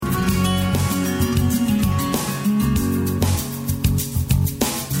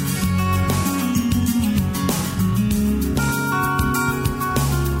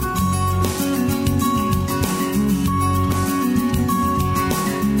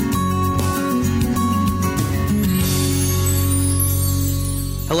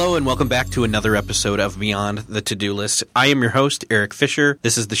Hello and welcome back to another episode of Beyond the To-Do List. I am your host, Eric Fisher.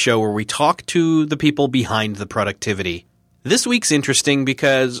 This is the show where we talk to the people behind the productivity. This week's interesting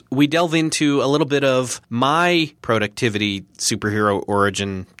because we delve into a little bit of my productivity superhero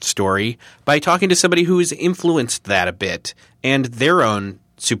origin story by talking to somebody who has influenced that a bit and their own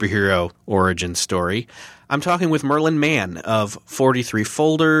superhero origin story. I'm talking with Merlin Mann of 43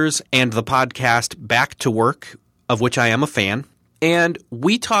 Folders and the podcast Back to Work, of which I am a fan. And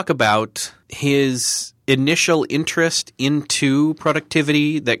we talk about his initial interest into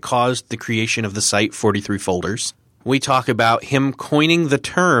productivity that caused the creation of the site 43 Folders. We talk about him coining the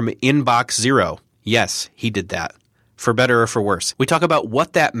term Inbox Zero. Yes, he did that, for better or for worse. We talk about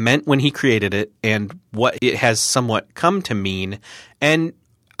what that meant when he created it and what it has somewhat come to mean, and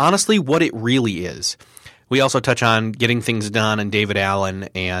honestly, what it really is. We also touch on getting things done and David Allen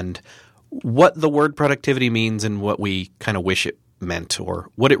and what the word productivity means and what we kind of wish it meant or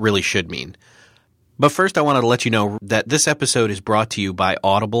what it really should mean. But first, I wanted to let you know that this episode is brought to you by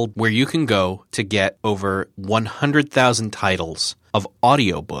Audible, where you can go to get over 100,000 titles of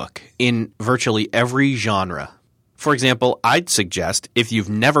audiobook in virtually every genre. For example, I'd suggest, if you've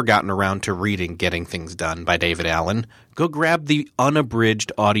never gotten around to reading Getting Things Done by David Allen, go grab the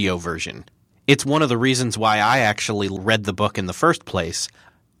unabridged audio version. It's one of the reasons why I actually read the book in the first place.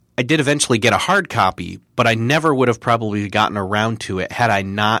 I did eventually get a hard copy, but I never would have probably gotten around to it had I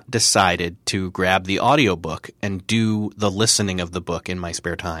not decided to grab the audiobook and do the listening of the book in my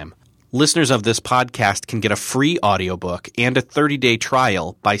spare time. Listeners of this podcast can get a free audiobook and a 30-day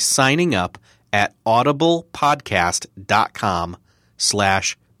trial by signing up at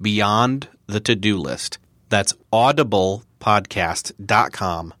audiblepodcast.com/beyond the to-do list. That's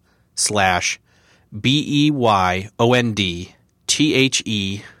audiblepodcast.com/BEYONDTODOLIST.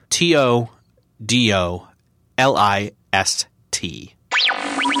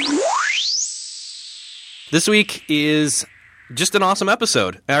 This week is just an awesome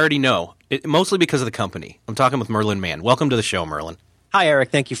episode. I already know. Mostly because of the company. I'm talking with Merlin Mann. Welcome to the show, Merlin. Hi, Eric.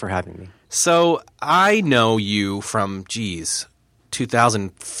 Thank you for having me. So I know you from,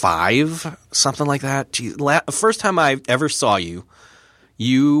 2005, something like that. First time I ever saw you,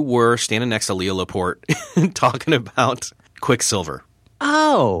 you were standing next to Leo Laporte talking about Quicksilver.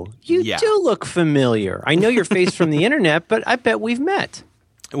 Oh, you do look familiar. I know your face from the internet, but I bet we've met.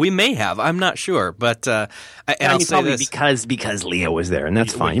 We may have. I'm not sure, but I'll say probably this because Leo was there, and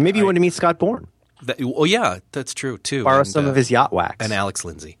that's fine. Maybe you want to meet Scott Bourne. Yeah, that's true too. Borrow some of his yacht wax. And Alex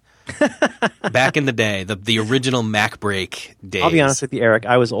Lindsay. Back in the day, the original Mac Break days. I'll be honest with you, Eric.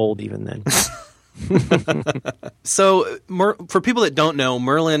 I was old even then. So, for people that don't know,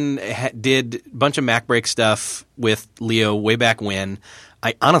 Merlin did a bunch of Mac Break stuff with Leo way back when.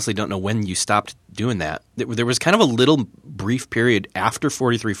 I honestly don't know when you stopped doing that. There was kind of a little brief period after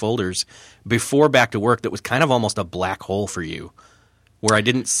 43 Folders, before Back to Work, that was kind of almost a black hole for you, where I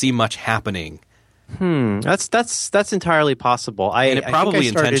didn't see much happening. That's entirely possible. And probably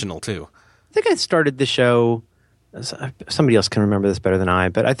intentional too. I think I started the show. Somebody else can remember this better than I,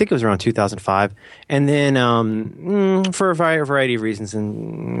 but I think it was around 2005. And then for a variety of reasons,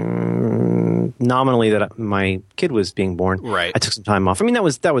 and nominally that my kid was being born, right, I took some time off. I mean, that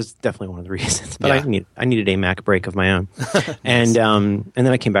was definitely one of the reasons. But I needed a Mac break of my own, and then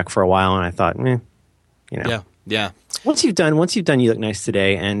I came back for a while, and I thought, yeah. Once you've done You Look Nice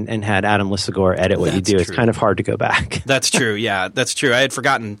Today and had Adam Lisagor edit what you do, it's kind of hard to go back. That's true. Yeah, that's true. I had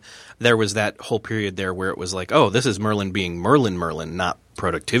forgotten there was that whole period there where it was like, oh, this is Merlin being Merlin, not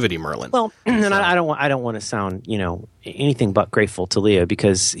productivity Merlin. Well, and I don't want to sound anything but grateful to Leo,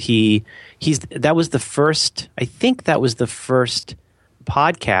 because that was the first. I think that was the first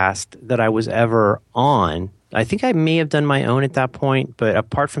podcast that I was ever on. I think I may have done my own at that point, but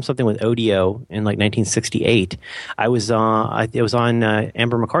apart from something with Odeo in like 1968, I was on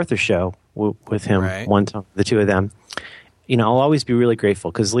Amber MacArthur's show with him one time, the two of them. I'll always be really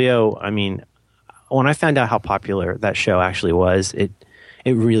grateful, because Leo, I mean, when I found out how popular that show actually was, it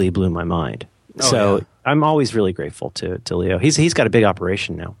really blew my mind. I'm always really grateful to Leo. He's got a big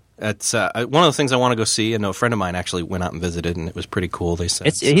operation now. That's one of the things I want to go see. I know a friend of mine actually went out and visited, and it was pretty cool, they said.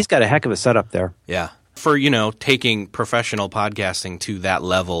 He's got a heck of a setup there. Yeah. For, taking professional podcasting to that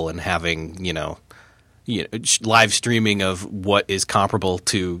level and having, live streaming of what is comparable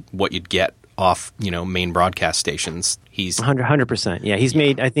to what you'd get off, main broadcast stations. He's 100%. Yeah,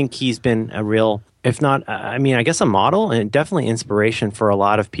 I think he's been a real, if not, I guess a model, and definitely inspiration for a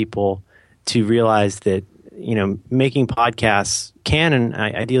lot of people to realize that, making podcasts can and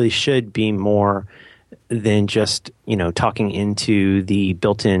ideally should be more than just, talking into the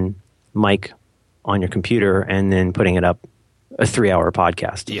built-in mic on your computer and then putting it up a 3-hour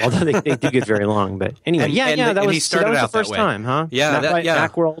podcast. Yeah. Although they do get very long. But anyway, that was the first time, huh? Yeah.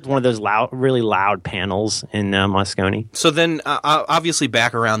 Macworld, one of those really loud panels in Moscone. So then, obviously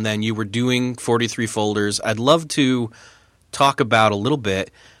back around then, you were doing 43 folders. I'd love to talk about a little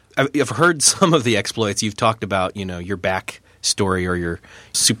bit. I've heard some of the exploits. You've talked about, your back story or your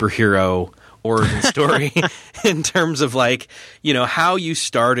superhero origin story in terms of how you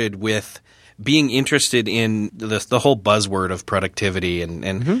started with being interested in the whole buzzword of productivity.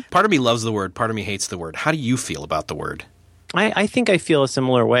 And part of me loves the word, part of me hates the word. How do you feel about the word? I think I feel a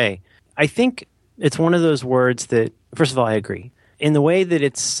similar way. I think it's one of those words that, first of all, I agree. In the way that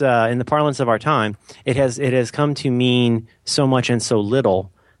it's in the parlance of our time, it has come to mean so much and so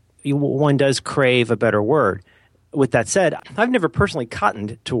little. One does crave a better word. With that said, I've never personally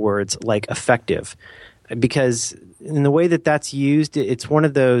cottoned to words like effective, because in the way that that's used, it's one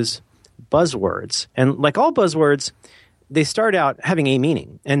of those buzzwords. And like all buzzwords, they start out having a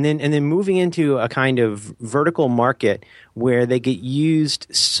meaning, and then moving into a kind of vertical market where they get used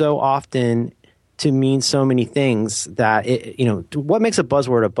so often to mean so many things that what makes a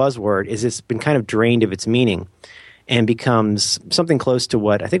buzzword is it's been kind of drained of its meaning and becomes something close to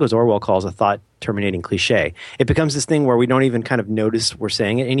what I think it was Orwell calls a thought-terminating cliche. It becomes this thing where we don't even kind of notice we're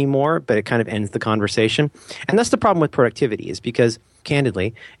saying it anymore, but it kind of ends the conversation. And that's the problem with productivity, is because,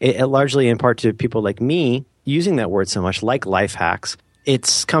 candidly, it largely in part to people like me using that word so much, like life hacks,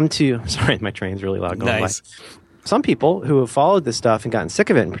 it's come to – sorry, my train's really loud going nice. by. Some people who have followed this stuff and gotten sick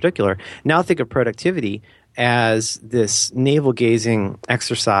of it in particular now think of productivity as this navel-gazing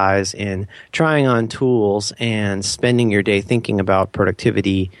exercise in trying on tools and spending your day thinking about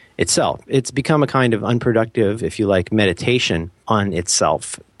productivity itself. It's become a kind of unproductive, if you like, meditation on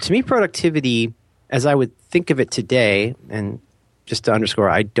itself. To me, productivity, as I would think of it today, and just to underscore,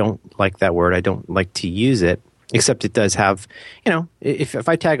 I don't like that word. I don't like to use it, except it does have, if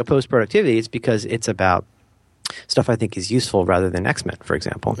I tag a post productivity, it's because it's about stuff I think is useful rather than X-Men, for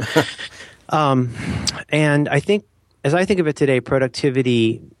example. And I think, as I think of it today,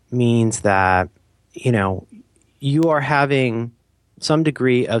 productivity means that, you are having some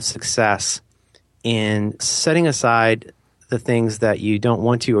degree of success in setting aside the things that you don't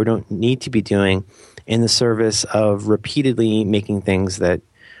want to or don't need to be doing in the service of repeatedly making things that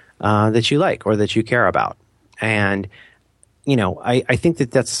you like or that you care about. And, I think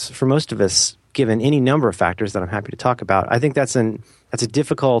that's, for most of us, given any number of factors that I'm happy to talk about, I think that's a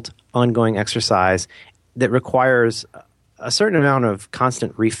difficult, ongoing exercise that requires a certain amount of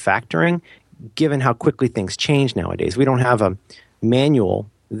constant refactoring, given how quickly things change nowadays. We don't have a manual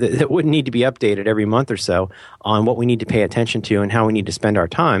that wouldn't need to be updated every month or so on what we need to pay attention to and how we need to spend our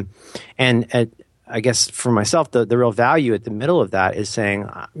time. And I guess for myself, the real value at the middle of that is saying,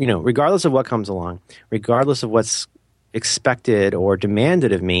 regardless of what comes along, regardless of what's expected or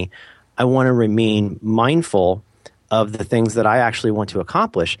demanded of me, I want to remain mindful of the things that I actually want to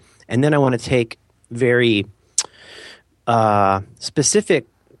accomplish. And then I want to take very specific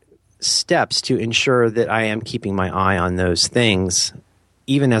steps to ensure that I am keeping my eye on those things,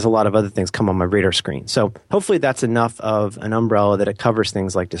 even as a lot of other things come on my radar screen. So hopefully that's enough of an umbrella that it covers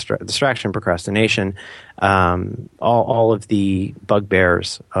things like distraction, procrastination, all of the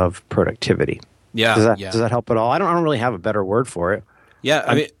bugbears of productivity. Yeah. Does that help at all? I don't really have a better word for it. Yeah,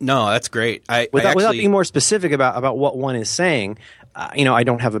 I mean, no, that's great. Without being more specific about what one is saying, I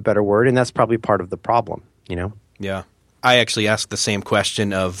don't have a better word, and that's probably part of the problem. Yeah, I actually asked the same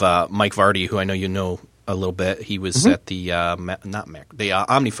question of Mike Vardy, who I know you know a little bit. He was at the OmniFocus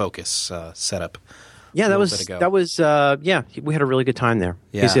setup. Yeah, that was we had a really good time there.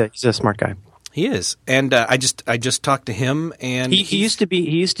 Yeah. He's a smart guy. He is, and I just talked to him, and he used to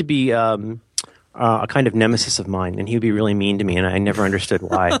be. A kind of nemesis of mine, and he would be really mean to me, and I never understood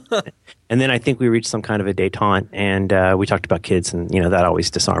why. And then I think we reached some kind of a détente, and we talked about kids, and that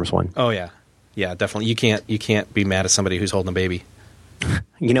always disarms one. Oh yeah, definitely. You can't be mad at somebody who's holding a baby.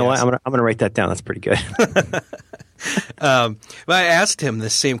 You know what? I'm gonna write that down. That's pretty good. But I asked him the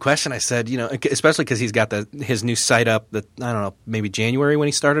same question. I said, especially because he's got his new site up that, I don't know, maybe January when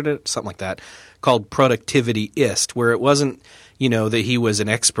he started it, something like that, called Productivityist, where it wasn't, that he was an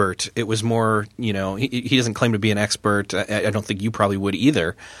expert. It was more, he doesn't claim to be an expert. I don't think you probably would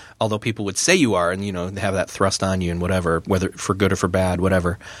either, although people would say you are and, have that thrust on you and whatever, whether for good or for bad,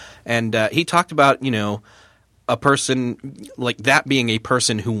 whatever. And he talked about, a person like that being a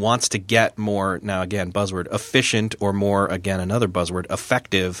person who wants to get more, now again, buzzword, efficient, or more, again, another buzzword,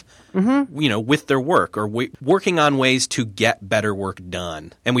 effective, with their work, or working on ways to get better work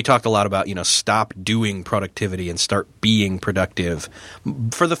done. And we talked a lot about, stop doing productivity and start being productive,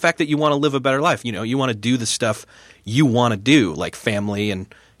 for the fact that you want to live a better life. You want to do the stuff you want to do, like family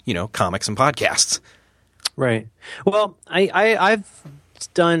and, comics and podcasts. Right. Well, I've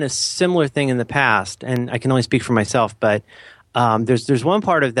done a similar thing in the past, and I can only speak for myself, but there's one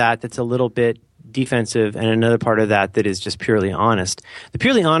part of that that's a little bit defensive, and another part of that is just purely honest. The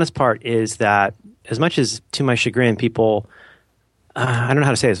purely honest part is that, as much as to my chagrin, people, I don't know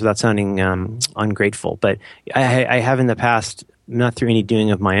how to say this without sounding ungrateful, but I have in the past, not through any doing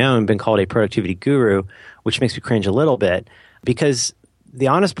of my own, been called a productivity guru, which makes me cringe a little bit, because the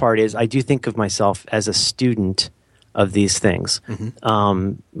honest part is I do think of myself as a student of these things. My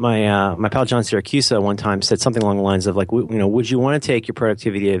pal John Siracusa one time said something along the lines of like, would you want to take your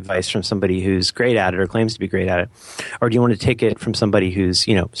productivity advice from somebody who's great at it or claims to be great at it, or do you want to take it from somebody who's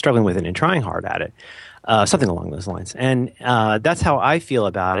struggling with it and trying hard at it? Something along those lines. And that's how I feel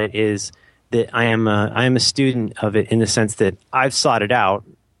about it. Is that I am a student of it in the sense that I've sought it out.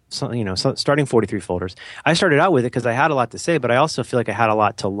 So, starting 43 folders, I started out with it because I had a lot to say, but I also feel like I had a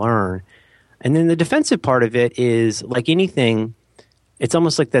lot to learn. And then the defensive part of it is, like anything, it's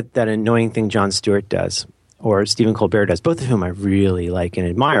almost like that annoying thing Jon Stewart does or Stephen Colbert does, both of whom I really like and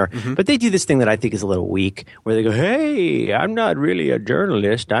admire. But they do this thing that I think is a little weak, where they go, hey, I'm not really a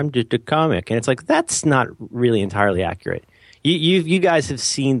journalist, I'm just a comic. And it's like, that's not really entirely accurate. You guys have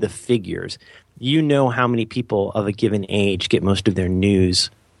seen the figures. You know how many people of a given age get most of their news,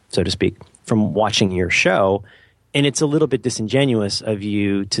 so to speak, from watching your show. And it's a little bit disingenuous of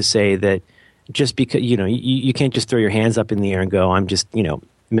you to say that just because, you can't just throw your hands up in the air and go, I'm just,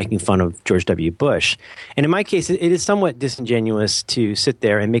 making fun of George W. Bush. And in my case, it is somewhat disingenuous to sit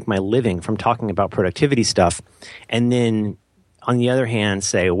there and make my living from talking about productivity stuff, and then on the other hand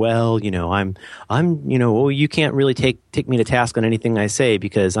say, well, you can't really take me to task on anything I say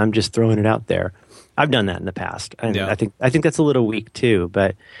because I'm just throwing it out there. I've done that in the past. And I think that's a little weak too.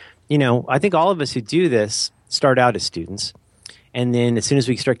 But, I think all of us who do this start out as students. And then as soon as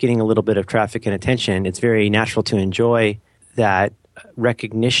we start getting a little bit of traffic and attention, it's very natural to enjoy that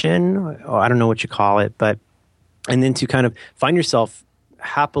recognition, or I don't know what you call it, and then to kind of find yourself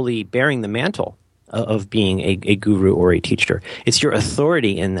happily bearing the mantle of being a guru or a teacher. It's your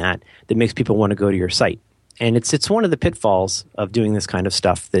authority in that makes people want to go to your site. And it's one of the pitfalls of doing this kind of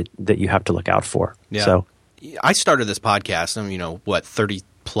stuff that you have to look out for. Yeah. So I started this podcast, 30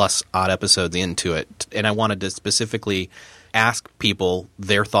 plus odd episodes into it, and I wanted to specifically ask people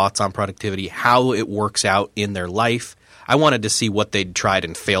their thoughts on productivity, how it works out in their life. I wanted to see what they'd tried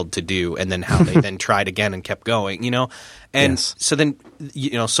and failed to do, and then how they then tried again and kept going, And yes. So then,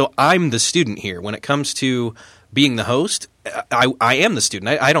 so I'm the student here. When it comes to being the host, I am the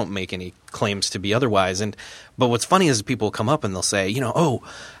student. I don't make any claims to be otherwise. But what's funny is people come up and they'll say,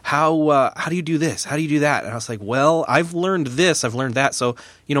 how do you do this? How do you do that? And I was like, well, I've learned this, I've learned that. So,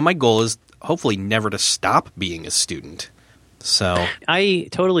 my goal is hopefully never to stop being a student. So I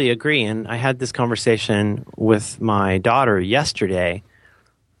totally agree. And I had this conversation with my daughter yesterday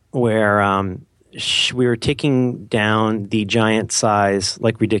where we were taking down the giant size,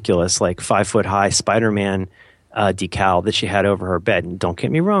 like ridiculous, like 5-foot-high Spider-Man decal that she had over her bed. And don't get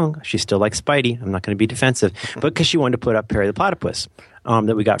me wrong, she still likes Spidey. I'm not going to be defensive. But because she wanted to put up Perry the Platypus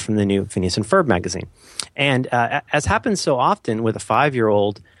that we got from the new Phineas and Ferb magazine. And as happens so often with a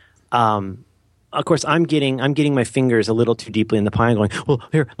 5-year-old, of course, I'm getting my fingers a little too deeply in the pie and going, well,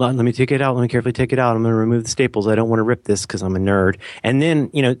 here, let me take it out. Let me carefully take it out. I'm going to remove the staples. I don't want to rip this because I'm a nerd. And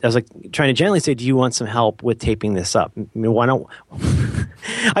then, I was like trying to gently say, do you want some help with taping this up? Why don't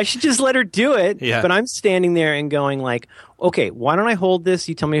I should just let her do it. Yeah. But I'm standing there and going like, okay, why don't I hold this?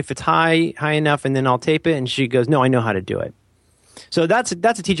 You tell me if it's high enough, and then I'll tape it. And she goes, no, I know how to do it. So that's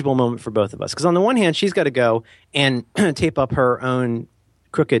a teachable moment for both of us. Because on the one hand, she's got to go and tape up her own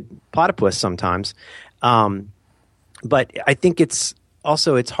crooked platypus sometimes. But I think it's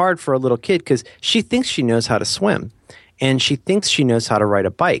hard for a little kid because she thinks she knows how to swim and she thinks she knows how to ride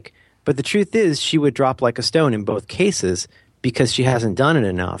a bike. But the truth is she would drop like a stone in both cases because she hasn't done it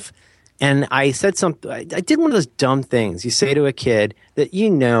enough. And I said something, I did one of those dumb things you say to a kid that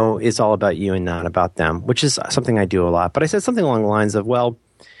is all about you and not about them, which is something I do a lot. But I said something along the lines of, well,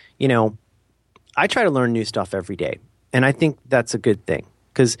 I try to learn new stuff every day. And I think that's a good thing.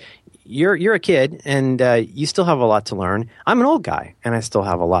 Because you're a kid and you still have a lot to learn. I'm an old guy and I still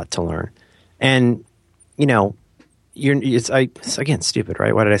have a lot to learn. And it's again stupid,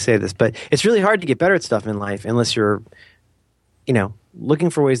 right? Why did I say this? But it's really hard to get better at stuff in life unless you're, looking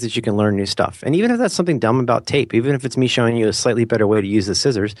for ways that you can learn new stuff. And even if that's something dumb about tape, even if it's me showing you a slightly better way to use the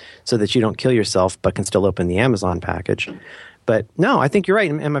scissors so that you don't kill yourself but can still open the Amazon package. But no, I think you're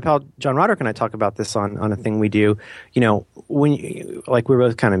right. And my pal John Roderick and I talk about this on a thing we do. When we're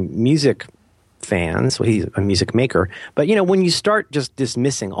both kind of music fans. Well, he's a music maker. But, when you start just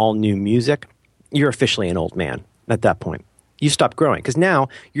dismissing all new music, you're officially an old man at that point. You stop growing because now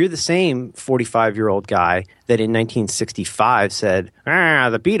you're the same 45-year-old guy that in 1965 said,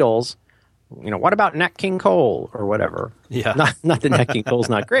 the Beatles, what about Nat King Cole or whatever? Yeah. Not that Nat King Cole's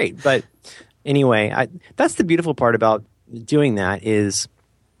not great. But anyway, that's the beautiful part about doing that is,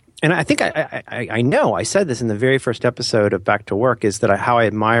 and I think I know I said this in the very first episode of Back to Work, is that how I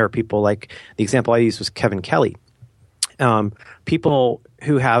admire people like the example I used was Kevin Kelly. People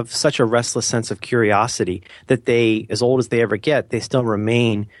who have such a restless sense of curiosity that they, as old as they ever get, they still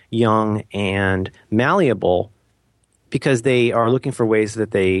remain young and malleable because they are looking for ways that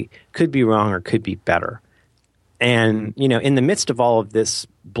they could be wrong or could be better. And, in the midst of all of this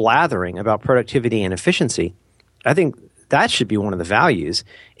blathering about productivity and efficiency, I think that should be one of the values,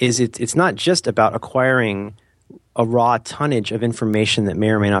 is it's not just about acquiring a raw tonnage of information that may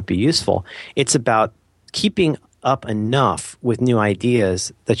or may not be useful. It's about keeping up enough with new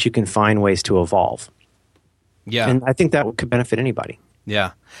ideas that you can find ways to evolve. Yeah. And I think that could benefit anybody.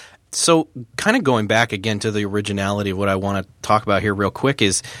 Yeah. So kind of going back again to the originality of what I want to talk about here real quick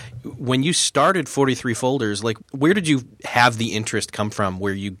is when you started 43 Folders, like where did you have the interest come from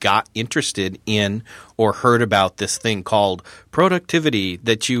where you got interested in or heard about this thing called productivity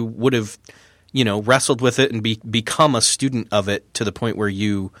that you would have, wrestled with it and become a student of it to the point where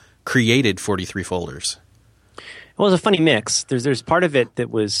you created 43 Folders? Well, it was a funny mix. There's part of it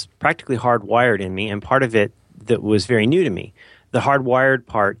that was practically hardwired in me and part of it that was very new to me. The hardwired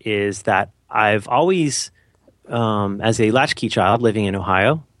part is that I've always, as a latchkey child living in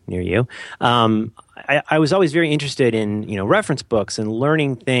Ohio, near you, I was always very interested in, reference books and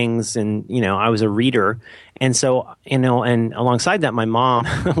learning things. And, I was a reader. And so, and alongside that, my mom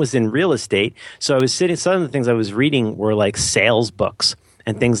was in real estate. So I was some of the things I was reading were like sales books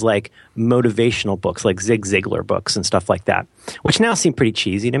and things like motivational books, like Zig Ziglar books and stuff like that, which now seem pretty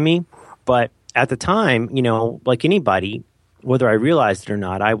cheesy to me. But at the time, like anybody, whether I realized it or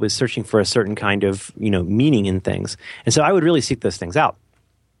not, I was searching for a certain kind of, meaning in things. And so I would really seek those things out.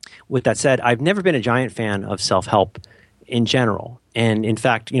 With that said, I've never been a giant fan of self-help in general. And in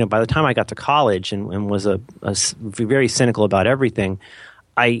fact, by the time I got to college and was a very cynical about everything,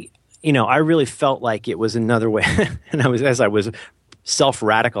 I really felt like it was another way. And as I was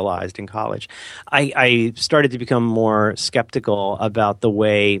self-radicalized in college, I started to become more skeptical about the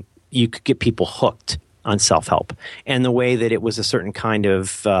way you could get people hooked on self-help and the way that it was a certain kind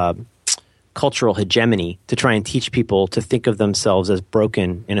of cultural hegemony to try and teach people to think of themselves as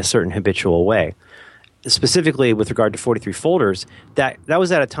broken in a certain habitual way. Specifically with regard to 43 Folders, that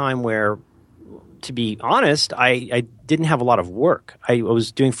was at a time where, to be honest, I didn't have a lot of work. I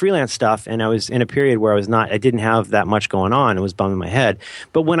was doing freelance stuff, and I was in a period where I didn't have that much going on. It was bumming my head.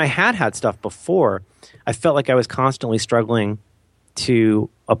 But when I had stuff before, I felt like I was constantly struggling to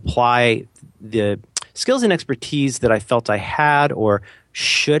apply the skills and expertise that I felt I had or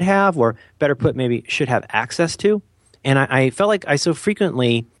should have, or better put, maybe should have access to. And I felt like I so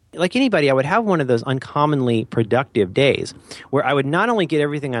frequently, like anybody, I would have one of those uncommonly productive days where I would not only get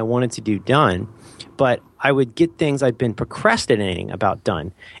everything I wanted to do done, but I would get things I'd been procrastinating about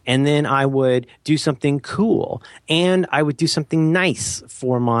done. And then I would do something cool. And I would do something nice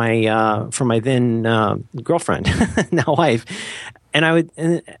for my then girlfriend, now wife. And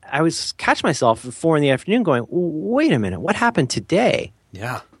I would catch myself at 4 PM going, wait a minute, what happened today?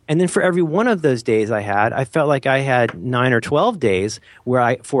 Yeah. And then for every one of those days I felt like I had 9 or 12 days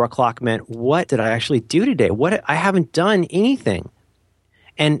where 4 o'clock meant, what did I actually do today? I haven't done anything.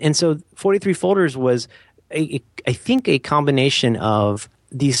 And so 43 Folders was, I think, a combination of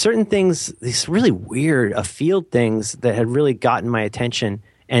these certain things, these really weird afield things that had really gotten my attention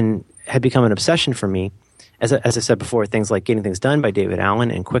and had become an obsession for me. As I said before, things like Getting Things Done by David Allen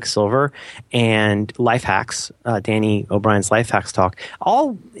and Quicksilver and Life Hacks, Danny O'Brien's Life Hacks talk,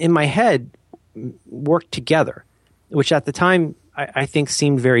 all in my head worked together, which at the time I think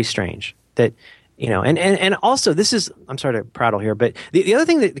seemed very strange. That, and also this is, I'm sorry to prattle here, but the other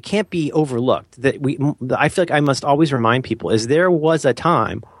thing that can't be overlooked that I feel like I must always remind people is there was a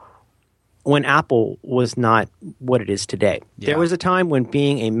time when Apple was not what it is today. Yeah. There was a time when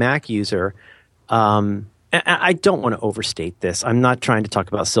being a Mac user, I don't want to overstate this. I'm not trying to talk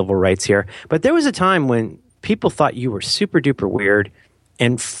about civil rights here. But there was a time when people thought you were super duper weird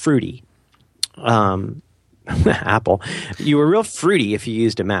and fruity. Apple, you were real fruity if you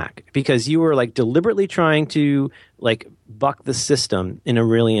used a Mac because you were like deliberately trying to like buck the system in a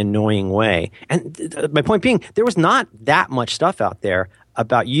really annoying way. And my point being, there was not that much stuff out there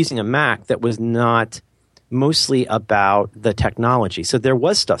about using a Mac that was not mostly about the technology. So there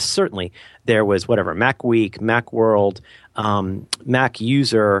was stuff, certainly. There was whatever, Mac Week, Macworld, Mac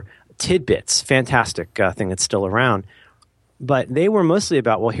User, Tidbits, fantastic thing that's still around. But they were mostly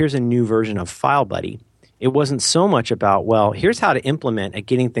about, well, here's a new version of FileBuddy. It wasn't so much about, well, here's how to implement a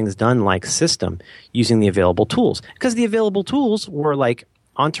getting things done like system using the available tools. Because the available tools were like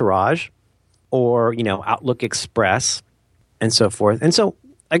Entourage or, Outlook Express and so forth. And so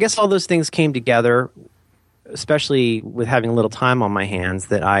I guess all those things came together, especially with having a little time on my hands,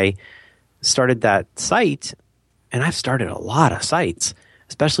 that I started that site. And I've started a lot of sites,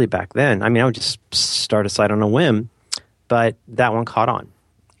 especially back then. I mean, I would just start a site on a whim, but that one caught on.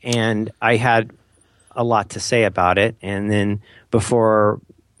 And I had a lot to say about it. And then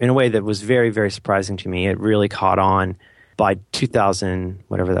in a way that was very, very surprising to me, it really caught on by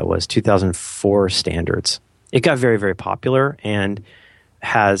 2004 standards. It got very, very popular and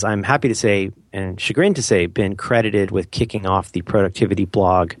has, I'm happy to say and chagrined to say, been credited with kicking off the productivity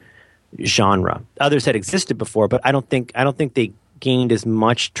blog genre. Others had existed before, but I don't think they gained as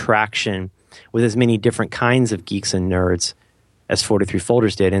much traction with as many different kinds of geeks and nerds as 43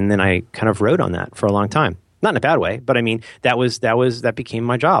 Folders did, and then I kind of wrote on that for a long time. Not in a bad way, but I mean that became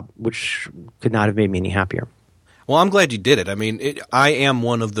my job, which could not have made me any happier. Well, I'm glad you did it. I mean, I am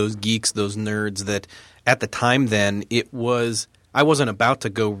one of those geeks, those nerds that at the time then I wasn't about to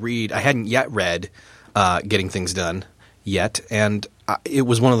go read. I hadn't yet read Getting Things Done yet, and it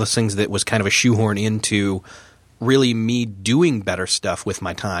was one of those things that was kind of a shoehorn into really me doing better stuff with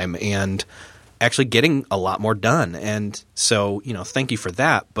my time and actually getting a lot more done. And so, thank you for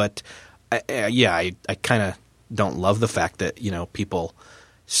that. But I kind of don't love the fact that, people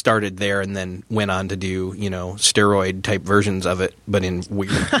started there and then went on to do, steroid type versions of it, but in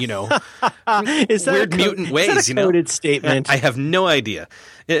weird, weird mutant ways. Is that a coded statement? I have no idea.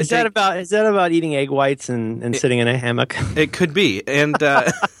 Is that about eating egg whites and sitting in a hammock? It could be. And,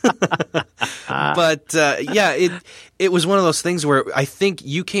 but it was one of those things where I think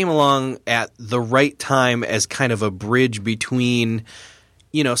you came along at the right time as kind of a bridge between,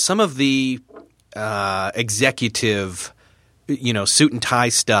 some of the executive, suit and tie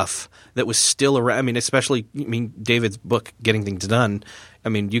stuff that was still around. I mean, especially, David's book, Getting Things Done. I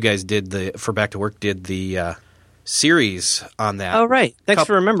mean, you guys did for Back to Work did the series on that. Oh, right. Thanks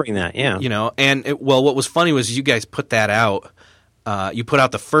for remembering that. Yeah. And what was funny was you guys put that out. You put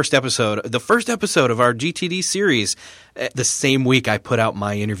out the first episode of our GTD series the same week I put out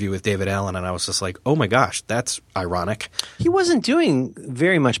my interview with David Allen, and I was just like, oh my gosh, that's ironic. He wasn't doing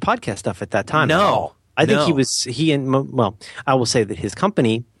very much podcast stuff at that time. No. I think I will say that his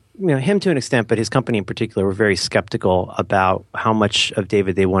company, him to an extent, but his company in particular were very skeptical about how much of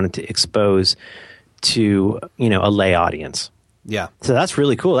David they wanted to expose to, a lay audience. Yeah. So that's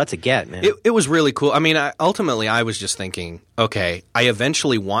really cool. That's a get, man. It was really cool. I mean, ultimately, I was just thinking, okay, I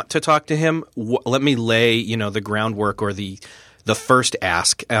eventually want to talk to him. Let me lay, the groundwork or the first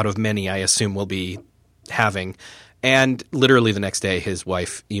ask out of many I assume we'll be having. And literally the next day, his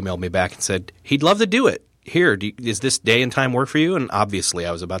wife emailed me back and said, he'd love to do it. Here, is this day and time work for you? And obviously,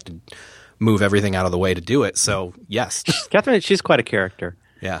 I was about to move everything out of the way to do it. So, yes. Catherine, she's quite a character.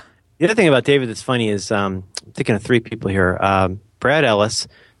 Yeah. The other thing about David that's funny is I'm thinking of three people here. Brad Ellis,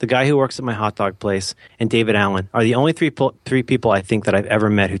 the guy who works at my hot dog place, and David Allen are the only three people I think that I've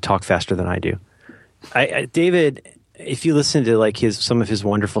ever met who talk faster than I do. David, if you listen to some of his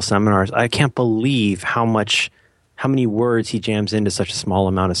wonderful seminars, I can't believe how many words he jams into such a small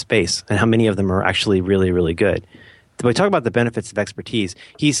amount of space, and how many of them are actually really, really good. But we talk about the benefits of expertise.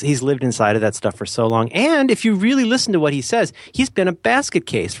 He's lived inside of that stuff for so long. And if you really listen to what he says, he's been a basket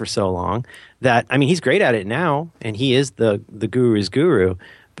case for so long that, he's great at it now, and he is the guru's guru.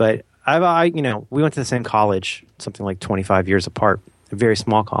 But we went to the same college, something like 25 years apart, a very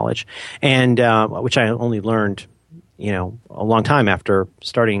small college, and which I only learned a long time after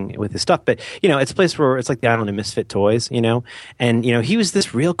starting with his stuff. But, it's a place where it's like the island of misfit toys, and, he was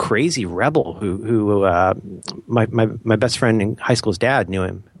this real crazy rebel who my best friend in high school's dad knew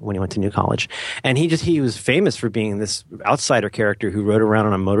him when he went to New College. And he was famous for being this outsider character who rode around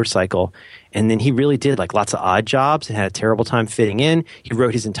on a motorcycle. And then he really did lots of odd jobs and had a terrible time fitting in. He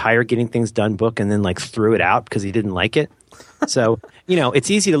wrote his entire Getting Things Done book and then threw it out because he didn't like it. So,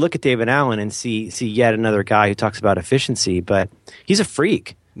 it's easy to look at David Allen and see yet another guy who talks about efficiency, but he's a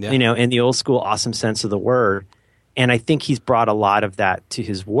freak. Yeah. you know, in the old school awesome sense of the word. And I think he's brought a lot of that to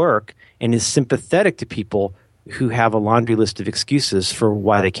his work and is sympathetic to people who have a laundry list of excuses for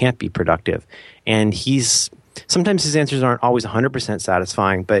why they can't be productive. And sometimes his answers aren't always 100%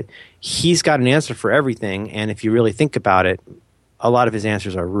 satisfying, but he's got an answer for everything. And if you really think about it, a lot of his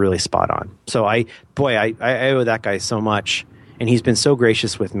answers are really spot on. So I owe that guy so much, and he's been so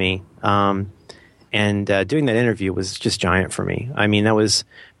gracious with me. And doing that interview was just giant for me. I mean, that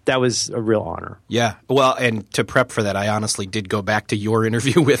was a real honor. Yeah. Well, and to prep for that, I honestly did go back to your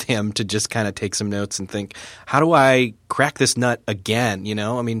interview with him to just kind of take some notes and think, how do I crack this nut again? You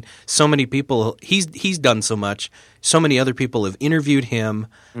know, I mean, so many people, he's done so much. So many other people have interviewed him.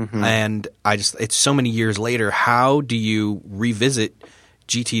 Mm-hmm. And it's so many years later. How do you revisit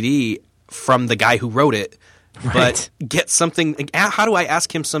GTD from the guy who wrote it? Right. But get something. How do I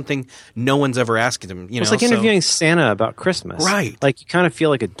ask him something no one's ever asked him? You know, it's like interviewing Santa about Christmas, right? Like you kind of feel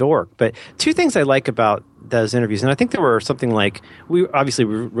like a dork. But two things I like about those interviews, and I think there were something like we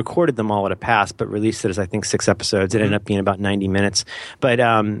recorded them all at a pass, but released it as I think 6 episodes. It ended up being about 90 minutes. But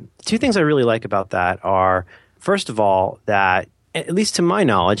two things I really like about that are, first of all, that at least to my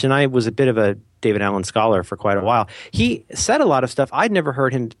knowledge, and I was a bit of a David Allen scholar for quite a while, he said a lot of stuff I'd never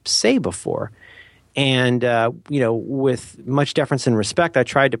heard him say before. And, with much deference and respect, I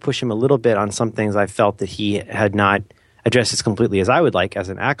tried to push him a little bit on some things I felt that he had not addressed as completely as I would like as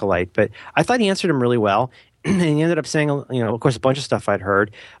an acolyte. But I thought he answered him really well. And he ended up saying, of course, a bunch of stuff I'd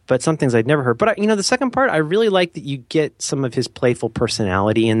heard, but some things I'd never heard. But, the second part, I really like that you get some of his playful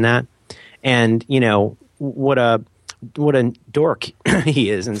personality in that. And, what a dork he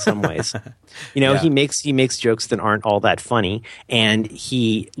is in some ways. Yeah. He makes jokes that aren't all that funny. And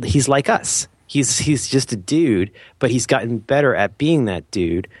he's like us. He's just a dude, but he's gotten better at being that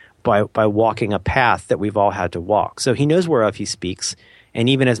dude by walking a path that we've all had to walk. So he knows whereof he speaks, and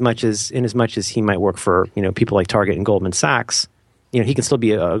even as much as he might work for people like Target and Goldman Sachs, he can still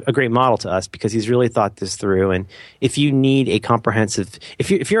be a great model to us because he's really thought this through. And if you need a comprehensive,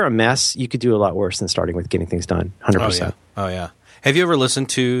 if you're a mess, you could do a lot worse than starting with Getting Things Done. 100%. Oh yeah. Have you ever listened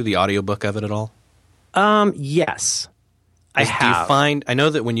to the audiobook of it at all? Yes. I have. Do you find – I know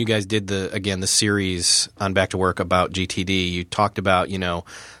that when you guys did the series on Back to Work about GTD, you talked about,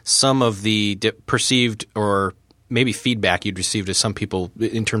 some of the perceived or maybe feedback you'd received as some people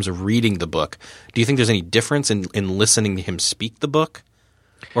in terms of reading the book. Do you think there's any difference in listening to him speak the book?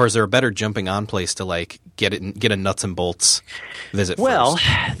 Or is there a better jumping on place to get a nuts and bolts visit first? Well,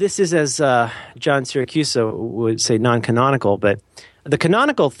 this is, as John Siracusa would say, non-canonical, but the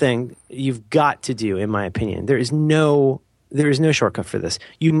canonical thing you've got to do, in my opinion. There is no shortcut for this.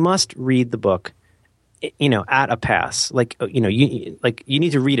 You must read the book, at a pass. You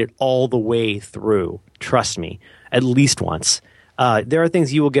need to read it all the way through. Trust me, at least once. There are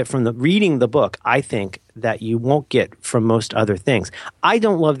things you will get from reading the book, I think, that you won't get from most other things. I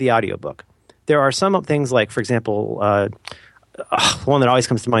don't love the audiobook. There are some things like, for example, one that always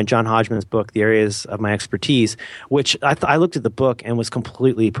comes to mind, John Hodgman's book, The Areas of My Expertise, which I looked at the book and was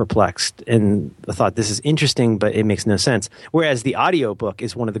completely perplexed and I thought, this is interesting, but it makes no sense. Whereas the audiobook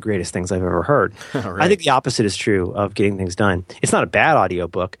is one of the greatest things I've ever heard. Right. I think the opposite is true of Getting Things Done. It's not a bad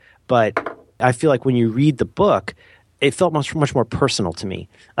audiobook, but I feel like when you read the book, it felt much more personal to me.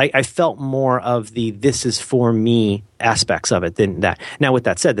 I felt more of the "this is for me" aspects of it than that. Now, with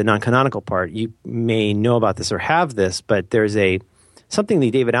that said, the non-canonical part, you may know about this or have this, but there's something the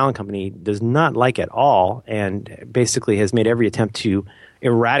David Allen Company does not like at all, and basically has made every attempt to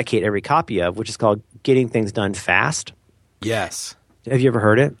eradicate every copy of, which is called Getting Things Done Fast. Yes. Have you ever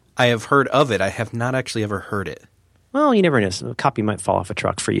heard it? I have heard of it. I have not actually ever heard it. Well, you never know. A copy might fall off a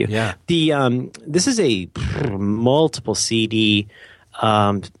truck for you. Yeah. This is a multiple CD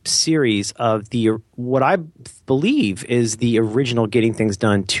series of what I believe is the original Getting Things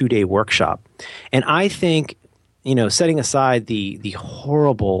Done 2-day workshop. And I think, setting aside the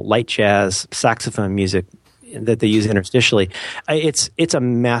horrible light jazz saxophone music that they use interstitially, it's a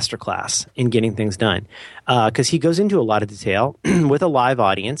masterclass in getting things done because he goes into a lot of detail with a live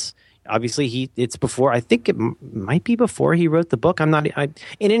audience. Obviously, it's before. I think it might be before he wrote the book. In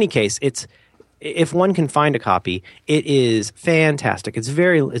any case, if one can find a copy, it is fantastic. It's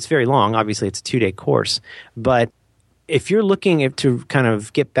very long. Obviously, it's a 2-day course. But if you're looking to kind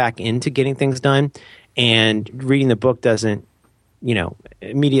of get back into getting things done, and reading the book doesn't,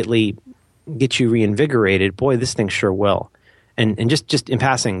 immediately get you reinvigorated, boy, this thing sure will. And just in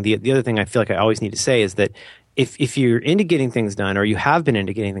passing, the other thing I feel like I always need to say is that if you're into getting things done, or you have been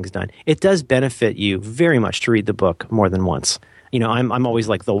into getting things done, it does benefit you very much to read the book more than once. I'm always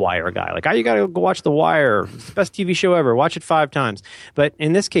like the Wire guy. Like, oh, you got to go watch The Wire. It's the best TV show ever. Watch it 5 times. But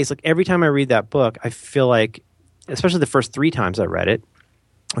in this case, like every time I read that book, I feel like, especially the first 3 times I read it,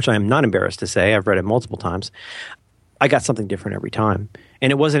 which I am not embarrassed to say, I've read it multiple times, I got something different every time.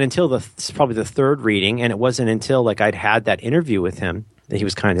 And it wasn't until probably the 3rd reading, and it wasn't until like I'd had that interview with him that he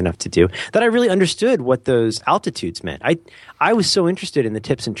was kind enough to do, that I really understood what those altitudes meant. I was so interested in the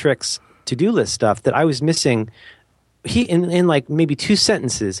tips and tricks to-do list stuff that I was missing. He in like maybe 2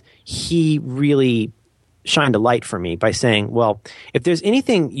 sentences, he really shined a light for me by saying, well, if there's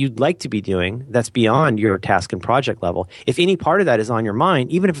anything you'd like to be doing that's beyond your task and project level, if any part of that is on your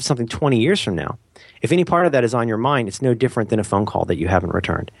mind, even if it's something 20 years from now, if any part of that is on your mind, it's no different than a phone call that you haven't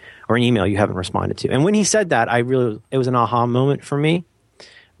returned or an email you haven't responded to. And when he said that, it was an aha moment for me,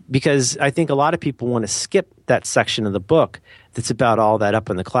 because I think a lot of people want to skip that section of the book that's about all that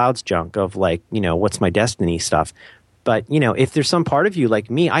up in the clouds junk of like, what's my destiny stuff. But, if there's some part of you like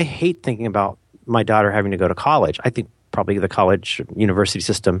me, I hate thinking about my daughter having to go to college. I think probably the college university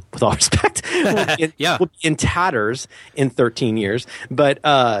system, with all respect, will be in tatters in 13 years. But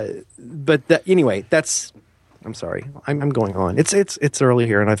anyway, I'm sorry. I'm going on. It's early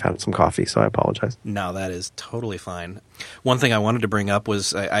here, and I've had some coffee, so I apologize. No, that is totally fine. One thing I wanted to bring up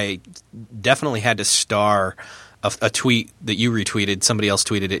was I definitely had to star a tweet that you retweeted. Somebody else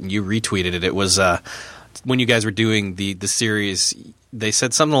tweeted it, and you retweeted it. It was when you guys were doing the series. They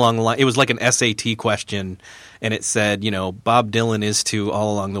said something along the line. It was like an SAT question, and it said, Bob Dylan is to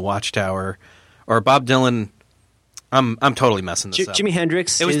All Along the Watchtower, or Bob Dylan. I'm totally messing this up. Jimi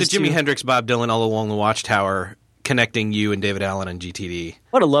Hendrix. It was the Jimi Hendrix, Bob Dylan, All Along the Watchtower, connecting you and David Allen and GTD.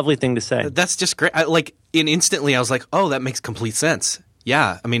 What a lovely thing to say. That's just great. Instantly, I was like, oh, that makes complete sense.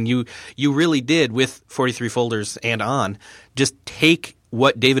 Yeah, I mean, you really did with 43 Folders and on just take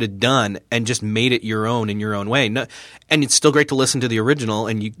what David had done and just made it your own in your own way. No, and it's still great to listen to the original,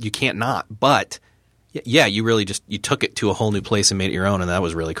 and you can't not. But yeah, you really you took it to a whole new place and made it your own, and that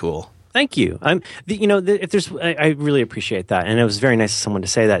was really cool. Thank you. I really appreciate that, and it was very nice of someone to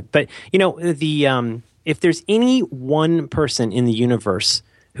say that. But if there's any one person in the universe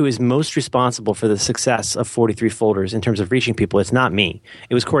who is most responsible for the success of 43 Folders in terms of reaching people, it's not me.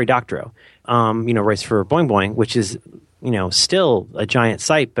 It was Cory Doctorow. Writes for Boing Boing, which is still a giant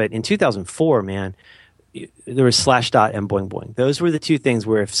site. But in 2004, man, there was Slashdot and Boing Boing. Those were the 2 things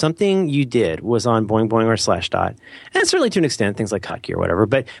where if something you did was on Boing Boing or Slashdot, and certainly to an extent things like Hotkey or whatever,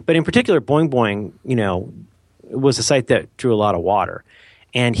 but in particular Boing Boing, was a site that drew a lot of water.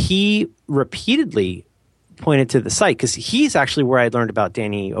 And he repeatedly pointed to the site because he's actually where I learned about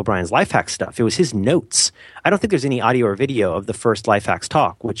Danny O'Brien's Lifehacks stuff. It was his notes. I don't think there's any audio or video of the first Lifehacks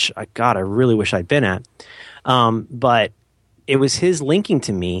talk, which I really wish I'd been at. But it was his linking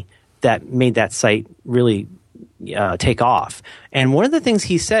to me that made that site really take off. And one of the things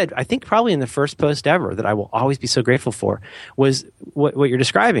he said, I think probably in the first post ever, that I will always be so grateful for, was what you're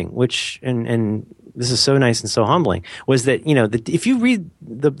describing, which, and this is so nice and so humbling, was that, if you read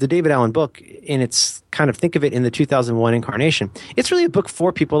the David Allen book, and it's kind of, think of it in the 2001 incarnation, it's really a book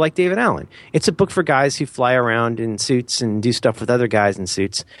for people like David Allen. It's a book for guys who fly around in suits and do stuff with other guys in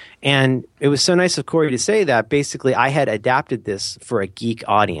suits. And it was so nice of Cory to say that basically I had adapted this for a geek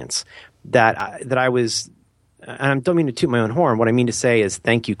audience, that I was. And I don't mean to toot my own horn. What I mean to say is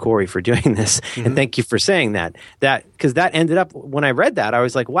thank you, Cory, for doing this, and thank you for saying that. Because that ended up, when I read that, I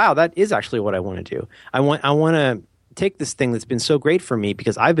was like, wow, that is actually what I want to do. I want to take this thing that's been so great for me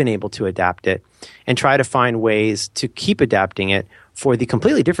because I've been able to adapt it and try to find ways to keep adapting it for the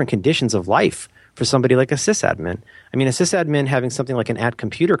completely different conditions of life for somebody like a sysadmin. I mean, a sysadmin having something like an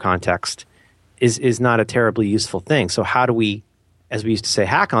at-computer context is not a terribly useful thing. So how do we, as we used to say,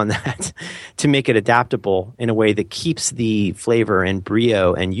 hack on that to make it adaptable in a way that keeps the flavor and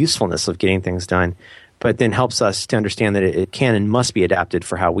brio and usefulness of getting things done, but then helps us to understand that it can and must be adapted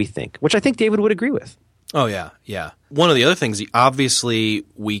for how we think, which I think David would agree with. Oh, yeah, yeah. One of the other things, obviously,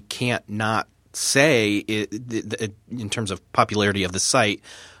 we can't not say in terms of popularity of the site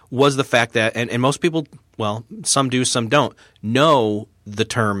was the fact that, and most people, well, some do, some don't, know the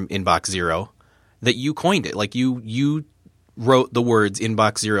term Inbox Zero, that you coined it. Like you wrote the words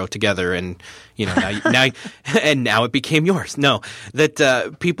Inbox Zero together, and now it became yours. No,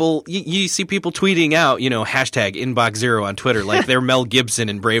 that people you see people tweeting out, hashtag Inbox Zero on Twitter like they're Mel Gibson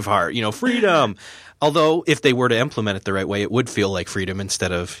in Braveheart, freedom. Although if they were to implement it the right way, it would feel like freedom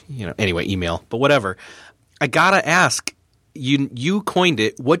instead of anyway, email. But whatever. I gotta ask, you coined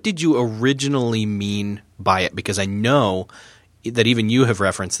it. What did you originally mean by it? Because I know that even you have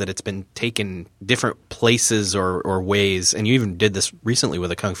referenced, that it's been taken different places or ways, and you even did this recently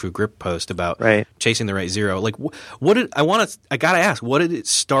with a Kung Fu Grip post about chasing the right zero. Like, I gotta ask, what did it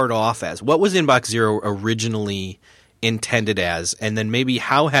start off as? What was Inbox Zero originally intended as, and then maybe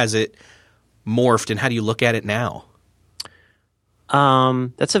how has it morphed, and how do you look at it now?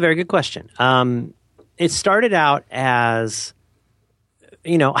 That's a very good question. It started out as,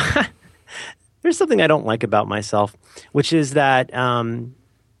 there's something I don't like about myself, which is that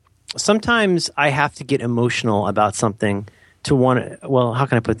sometimes I have to get emotional about something to want to, well, how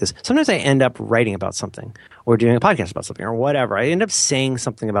can I put this? Sometimes I end up writing about something or doing a podcast about something or whatever. I end up saying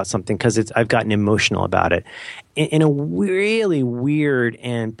something about something because I've gotten emotional about it. In a really weird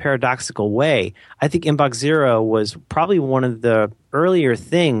and paradoxical way, I think Inbox Zero was probably one of the earlier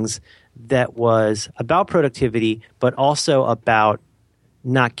things that was about productivity, but also about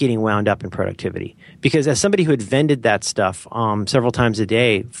not getting wound up in productivity. Because as somebody who had vended that stuff several times a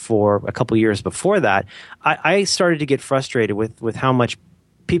day for a couple years before that, I started to get frustrated with how much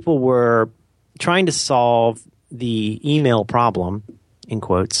people were trying to solve the email problem, in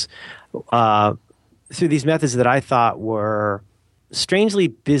quotes, through these methods that I thought were strangely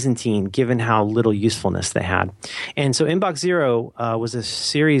Byzantine given how little usefulness they had. And so Inbox Zero was a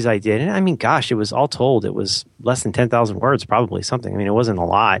series I did. And I mean, gosh, it was all told, it was less than 10,000 words, probably something. I mean, it wasn't a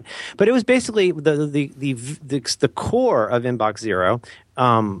lot. But it was basically the core of Inbox Zero,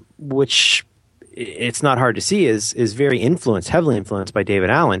 which it's not hard to see is very heavily influenced by David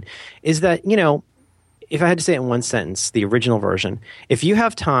Allen, is that, if I had to say it in one sentence, the original version, if you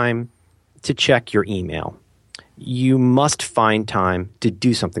have time to check your email, you must find time to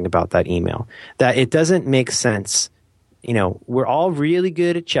do something about that email. That it doesn't make sense. We're all really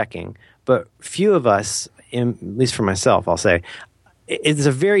good at checking, but few of us, at least for myself, I'll say, it's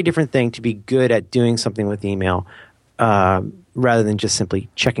a very different thing to be good at doing something with email rather than just simply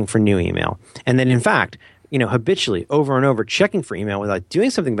checking for new email. And then, in fact, habitually, over and over, checking for email without doing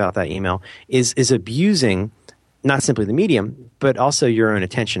something about that email is abusing not simply the medium, but also your own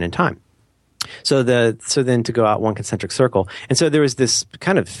attention and time. So then to go out one concentric circle. And so there was this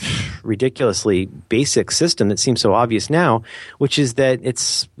kind of ridiculously basic system that seems so obvious now, which is that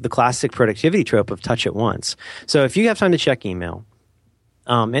it's the classic productivity trope of touch it once. So if you have time to check email,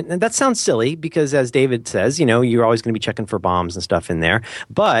 and that sounds silly because, as David says, you're always going to be checking for bombs and stuff in there.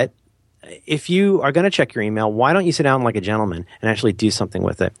 But if you are going to check your email, why don't you sit down like a gentleman and actually do something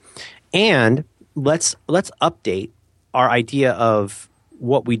with it? And let's update our idea of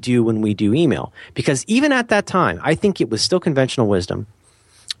what we do when we do email. Because even at that time, I think it was still conventional wisdom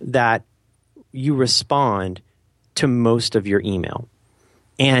that you respond to most of your email.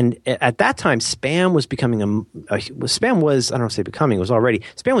 And at that time, spam was becoming spam was, I don't want to say becoming, it was already,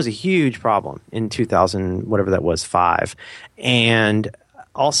 spam was a huge problem in 2000, whatever that was, 5. And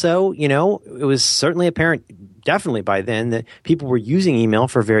also, it was certainly apparent, definitely by then, that people were using email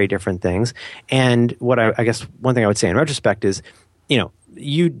for very different things. And what I guess one thing I would say in retrospect is,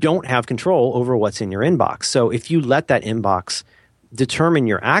 you don't have control over what's in your inbox. So if you let that inbox determine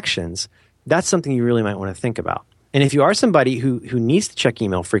your actions, that's something you really might want to think about. And if you are somebody who needs to check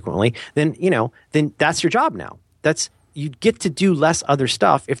email frequently, then that's your job now. You get to do less other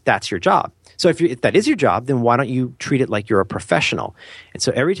stuff if that's your job. So if that is your job, then why don't you treat it like you're a professional? And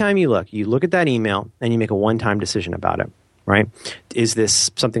so every time you look at that email and you make a one-time decision about it. Right? Is this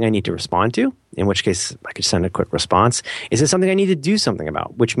something I need to respond to? In which case, I could send a quick response. Is it something I need to do something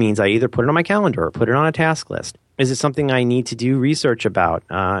about? Which means I either put it on my calendar or put it on a task list. Is it something I need to do research about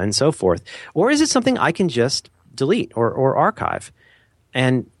and so forth? Or is it something I can just delete or archive?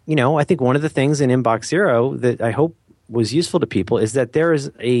 And, I think one of the things in Inbox Zero that I hope was useful to people is that there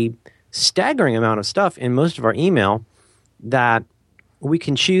is a staggering amount of stuff in most of our email that we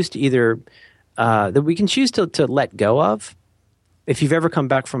can choose to either to let go of. If you've ever come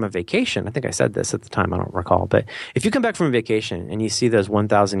back from a vacation, I think I said this at the time, I don't recall, but if you come back from a vacation and you see those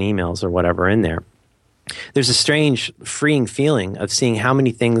 1,000 emails or whatever in there, there's a strange freeing feeling of seeing how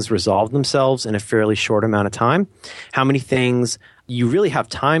many things resolve themselves in a fairly short amount of time, how many things you really have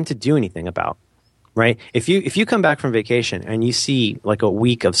time to do anything about, right? If you come back from vacation and you see like a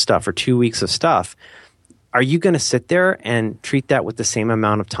week of stuff or 2 weeks of stuff, are you going to sit there and treat that with the same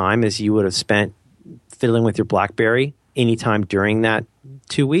amount of time as you would have spent fiddling with your BlackBerry anytime during that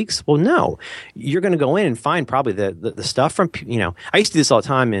 2 weeks? Well, no. You're going to go in and find probably the stuff from, I used to do this all the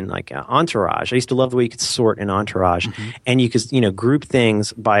time in like Entourage. I used to love the way you could sort in Entourage. Mm-hmm. And you could, group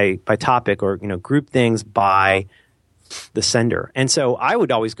things by topic or, group things by the sender. And so I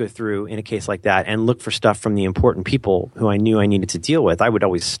would always go through in a case like that and look for stuff from the important people who I knew I needed to deal with. I would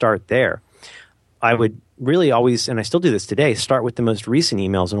always start there. I would really always, and I still do this today, start with the most recent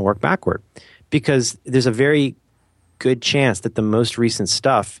emails and work backward, because there's a very good chance that the most recent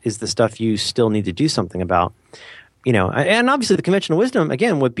stuff is the stuff you still need to do something about. And obviously the conventional wisdom,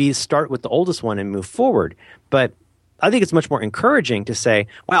 again, would be start with the oldest one and move forward. But I think it's much more encouraging to say,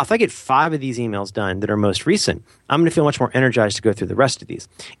 wow, if I get 5 of these emails done that are most recent, I'm going to feel much more energized to go through the rest of these.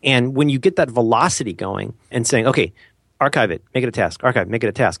 And when you get that velocity going and saying, okay, archive it, make it a task, archive, make it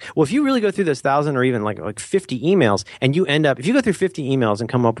a task. Well, if you really go through those 1,000 or even like 50 emails and you end up, if you go through 50 emails and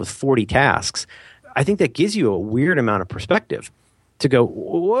come up with 40 tasks, I think that gives you a weird amount of perspective to go,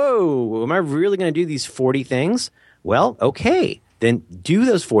 whoa, am I really going to do these 40 things? Well, okay, then do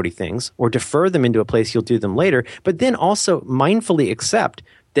those 40 things or defer them into a place you'll do them later, but then also mindfully accept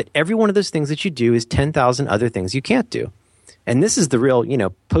that every one of those things that you do is 10,000 other things you can't do. And this is the real,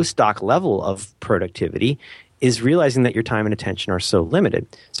 postdoc level of productivity, is realizing that your time and attention are so limited.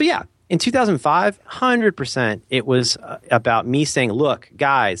 So yeah, in 2005, 100% it was about me saying, look,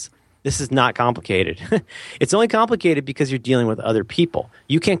 guys, this is not complicated. It's only complicated because you're dealing with other people.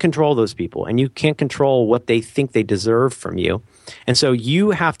 You can't control those people, and you can't control what they think they deserve from you. And so you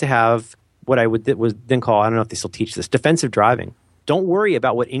have to have what I would then call, I don't know if they still teach this, defensive driving. Don't worry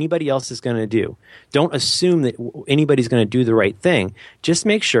about what anybody else is going to do. Don't assume that anybody's going to do the right thing. Just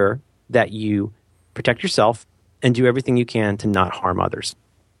make sure that you protect yourself and do everything you can to not harm others.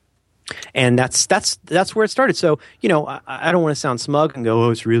 And that's where it started. So, I don't want to sound smug and go, oh,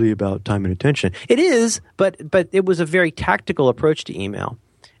 it's really about time and attention. It is, but it was a very tactical approach to email.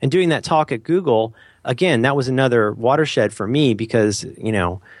 And doing that talk at Google, again, that was another watershed for me because,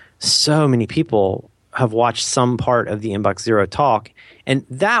 so many people have watched some part of the Inbox Zero talk. And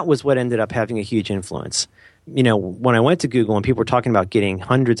that was what ended up having a huge influence. When I went to Google and people were talking about getting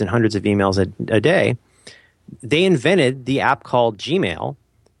hundreds and hundreds of emails a day, they invented the app called Gmail,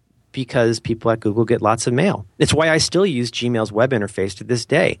 because people at Google get lots of mail. It's why I still use Gmail's web interface to this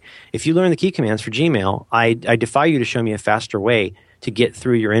day. If you learn the key commands for Gmail, I defy you to show me a faster way to get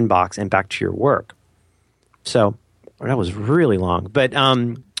through your inbox and back to your work. So that was really long, but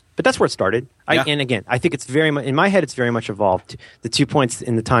that's where it started. Yeah. And again, I think it's very much in my head. It's very much evolved. The 2 points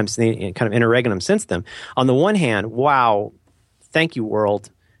in the times, kind of interregnum since then. On the one hand, wow, thank you, world.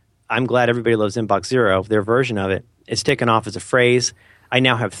 I'm glad everybody loves Inbox Zero. Their version of it. It's taken off as a phrase. I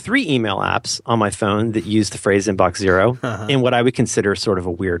now have 3 email apps on my phone that use the phrase Inbox Zero in what I would consider sort of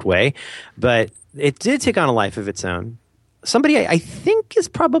a weird way. But it did take on a life of its own. Somebody I think is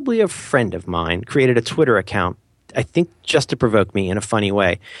probably a friend of mine created a Twitter account, I think just to provoke me in a funny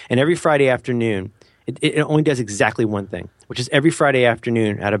way. And every Friday afternoon, it only does exactly one thing, which is every Friday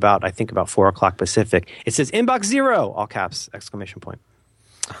afternoon at about 4 o'clock Pacific, it says Inbox Zero, all caps, exclamation point.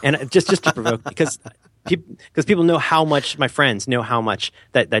 And just to provoke, because people know how much, my friends know how much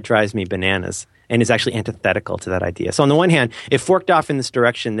that drives me bananas and is actually antithetical to that idea. So on the one hand, it forked off in this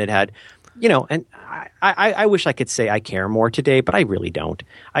direction that had, and I wish I could say I care more today, but I really don't.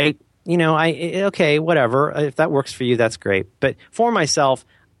 Okay, whatever. If that works for you, that's great. But for myself,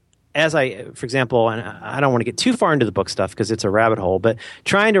 for example, and I don't want to get too far into the book stuff because it's a rabbit hole, but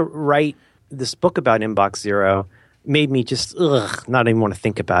trying to write this book about Inbox Zero made me just not even want to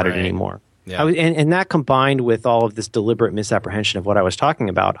think about it anymore. Yeah. And that combined with all of this deliberate misapprehension of what I was talking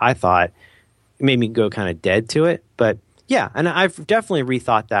about, I thought it made me go kind of dead to it. But yeah, and I've definitely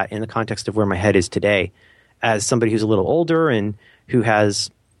rethought that in the context of where my head is today as somebody who's a little older and who has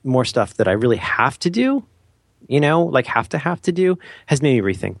more stuff that I really have to do, have to do, has made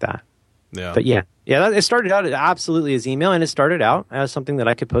me rethink that. Yeah. But it started out absolutely as email, and it started out as something that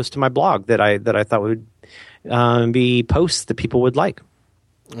I could post to my blog that I thought would be posts that people would like.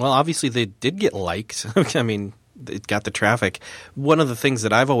 Well, obviously they did get liked. I mean, it got the traffic. One of the things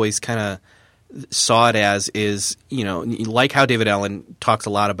that I've always kind of saw it as is, like how David Allen talks a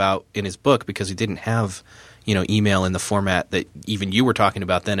lot about in his book, because he didn't have, email in the format that even you were talking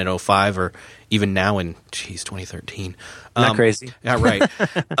about then in 2005 or even now in, 2013. Not crazy. Yeah, right.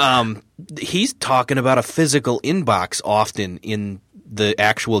 He's talking about a physical inbox often in the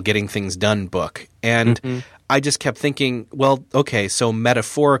actual Getting Things Done book. And I just kept thinking, well, okay, so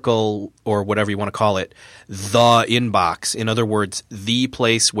metaphorical or whatever you want to call it, the inbox. In other words, the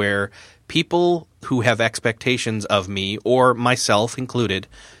place where people who have expectations of me, or myself included,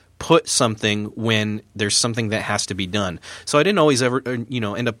 put something when there's something that has to be done. So I didn't always ever,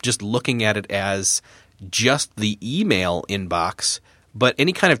 end up just looking at it as just the email inbox, but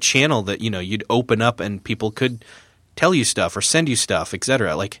any kind of channel that, you'd open up and people could tell you stuff or send you stuff,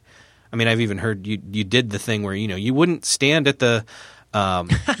 etc. I've even heard you did the thing where, you wouldn't stand at the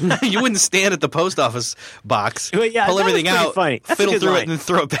You wouldn't stand at the post office box, Well, yeah, pull that was everything pretty out, funny. That's a fiddle good through line. it, and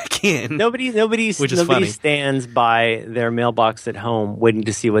throw it back in. Nobody funny. stands by their mailbox at home waiting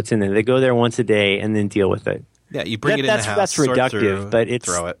to see what's in there. They go there once a day and then deal with it. Yeah, you bring it in the house, That's sort reductive, through, but it's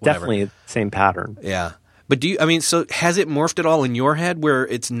throw it, whatever. definitely the same pattern. Yeah. But so has it morphed at all in your head where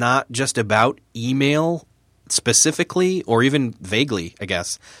it's not just about email specifically or even vaguely, I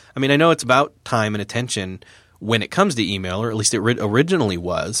guess? I mean, I know it's about time and attention when it comes to email, or at least it originally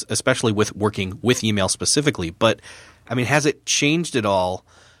was, especially with working with email specifically. But, I mean, has it changed at all?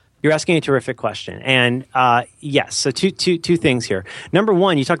 You're asking a terrific question. And yes, so two things here. Number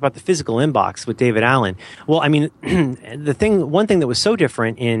one, you talked about the physical inbox with David Allen. Well, I mean, one thing that was so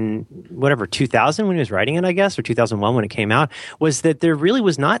different in 2000 when he was writing it, I guess, or 2001 when it came out, was that there really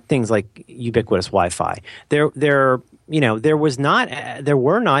was not things like ubiquitous Wi-Fi. There were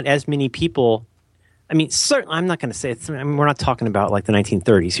not as many people. I mean, certainly, I'm not going to say it's. I mean, we're not talking about like the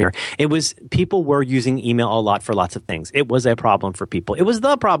 1930s here. People were using email a lot for lots of things. It was a problem for people. It was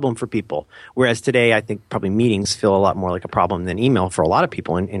the problem for people. Whereas today, I think probably meetings feel a lot more like a problem than email for a lot of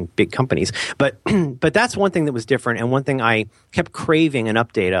people in big companies. But that's one thing that was different, and one thing I kept craving an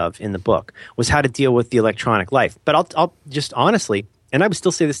update of in the book was how to deal with the electronic life. But I'll just honestly, and I would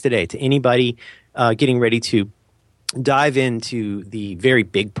still say this today to anybody getting ready to dive into the very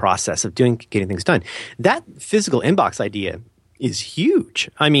big process of getting things done. That physical inbox idea is huge.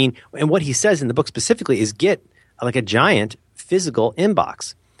 I mean, and what he says in the book specifically is get like a giant physical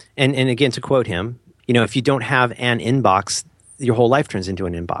inbox. And again, to quote him, if you don't have an inbox, your whole life turns into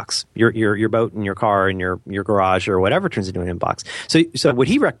an inbox. Your boat and your car and your garage or whatever turns into an inbox. So what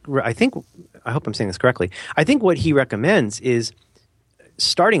I hope I'm saying this correctly. I think what he recommends is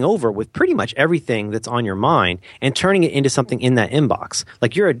starting over with pretty much everything that's on your mind and turning it into something in that inbox.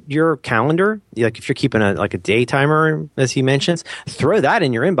 Like your calendar, like if you're keeping a day timer, as he mentions, throw that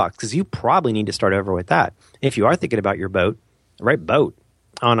in your inbox because you probably need to start over with that. If you are thinking about your boat, write boat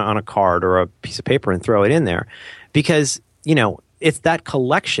on a card or a piece of paper and throw it in there because, it's that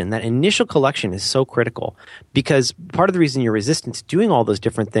collection, that initial collection is so critical because part of the reason you're resistant to doing all those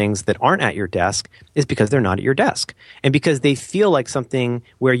different things that aren't at your desk is because they're not at your desk and because they feel like something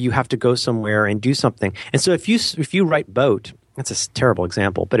where you have to go somewhere and do something. And so if you write boat, that's a terrible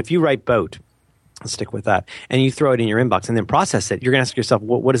example, but if you write boat, let's stick with that, and you throw it in your inbox and then process it, you're going to ask yourself,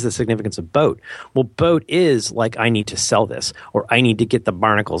 what is the significance of boat? Well, boat is like, I need to sell this, or I need to get the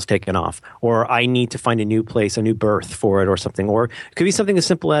barnacles taken off, or I need to find a new place, a new berth for it or something. Or it could be something as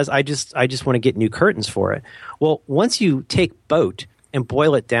simple as, I just want to get new curtains for it. Well, once you take boat and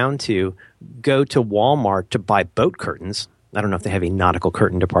boil it down to go to Walmart to buy boat curtains, I don't know if they have a nautical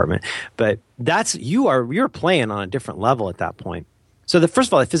curtain department, but you're playing on a different level at that point. So first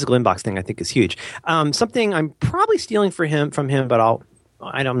of all, the physical inbox thing I think is huge. Something I'm probably stealing from him, but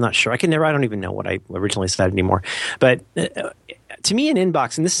I'm not sure. I don't even know what I originally said anymore. But to me, an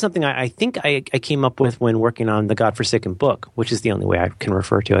inbox, and this is something I think I came up with when working on the Godforsaken book, which is the only way I can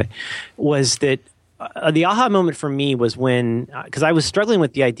refer to it, was that the aha moment for me was when, because I was struggling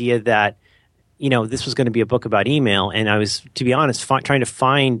with the idea that this was going to be a book about email. And I was, to be honest, trying to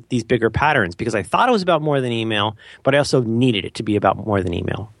find these bigger patterns because I thought it was about more than email, but I also needed it to be about more than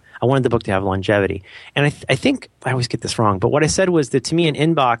email. I wanted the book to have longevity. And I think I always get this wrong, but what I said was that to me, an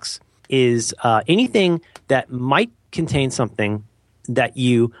inbox is anything that might contain something that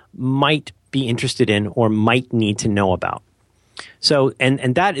you might be interested in or might need to know about. So,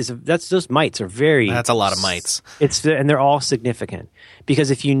 and those mites are very... That's a lot of mites. And they're all significant.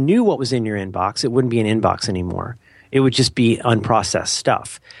 Because if you knew what was in your inbox, it wouldn't be an inbox anymore. It would just be unprocessed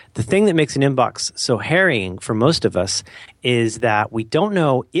stuff. The thing that makes an inbox so harrying for most of us is that we don't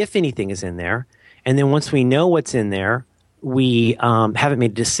know if anything is in there. And then once we know what's in there, we haven't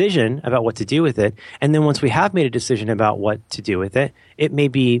made a decision about what to do with it. And then once we have made a decision about what to do with it, it may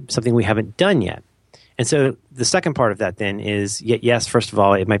be something we haven't done yet. And so the second part of that then is, yes, first of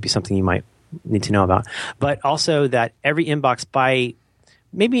all, it might be something you might need to know about, but also that every inbox I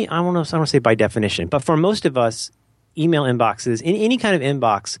don't want to say by definition, but for most of us, email inboxes, in any kind of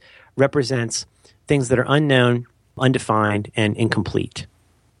inbox represents things that are unknown, undefined, and incomplete.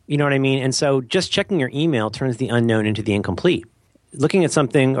 You know what I mean? And so just checking your email turns the unknown into the incomplete. Looking at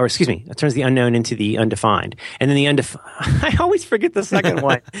something, it turns the unknown into the undefined. And then I always forget the second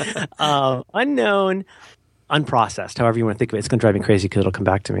one. Unknown, unprocessed, however you want to think of it. It's going to drive me crazy because it'll come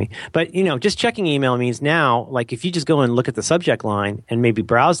back to me. But, just checking email means now, like if you just go and look at the subject line and maybe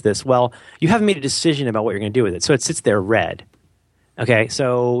browse this, well, you haven't made a decision about what you're going to do with it. So it sits there read. Okay,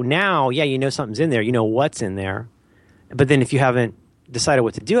 so now, you know something's in there. You know what's in there. But then if you haven't decided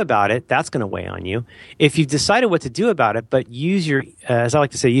what to do about it, that's going to weigh on you. If you've decided what to do about it, but use your, as I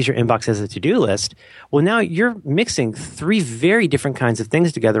like to say, use your inbox as a to-do list, well, now you're mixing 3 very different kinds of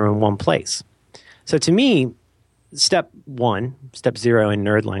things together in one place. So to me, step 0 in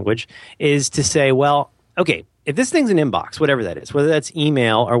nerd language, is to say, well, okay, if this thing's an inbox, whatever that is, whether that's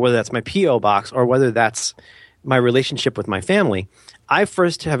email or whether that's my P.O. box or whether that's my relationship with my family, I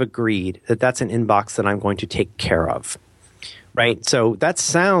first have agreed that that's an inbox that I'm going to take care of, right? So that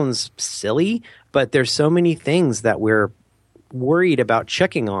sounds silly, but there's so many things that we're worried about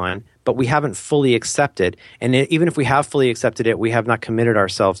checking on, but we haven't fully accepted. And even if we have fully accepted it, we have not committed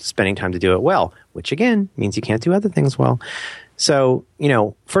ourselves to spending time to do it well, which again means you can't do other things well. So,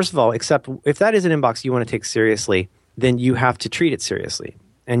 first of all, accept if that is an inbox you want to take seriously, then you have to treat it seriously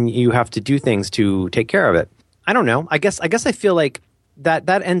and you have to do things to take care of it. I don't know. I guess I feel like that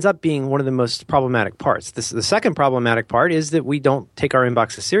ends up being one of the most problematic parts. The second problematic part is that we don't take our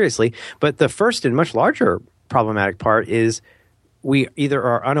inboxes seriously. But the first and much larger problematic part is we either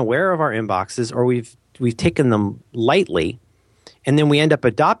are unaware of our inboxes or we've taken them lightly. And then we end up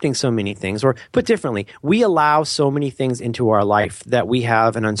adopting so many things, or put differently, we allow so many things into our life that we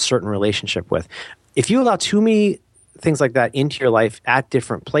have an uncertain relationship with. If you allow too many things like that into your life at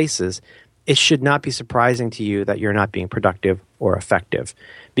different places, it should not be surprising to you that you're not being productive or effective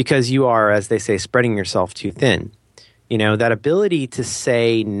because you are, as they say, spreading yourself too thin. That ability to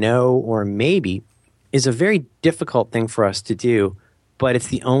say no or maybe is a very difficult thing for us to do, but it's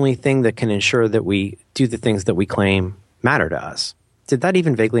the only thing that can ensure that we do the things that we claim matter to us. Did that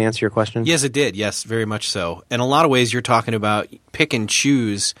even vaguely answer your question? Yes, it did. Yes, very much so. In a lot of ways, you're talking about pick and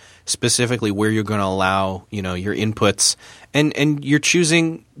choose specifically where you're going to allow, your inputs, and you're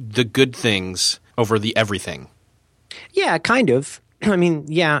choosing the good things over the everything. Yeah, kind of. I mean,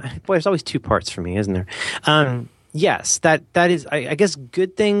 yeah. Boy, there's always 2 parts for me, isn't there? Yes, that is. I guess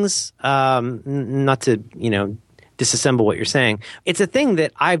good things. Not to disassemble what you're saying. It's a thing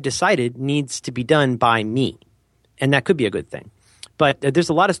that I've decided needs to be done by me. And that could be a good thing. But there's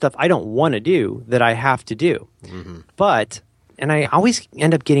a lot of stuff I don't want to do that I have to do. Mm-hmm. And I always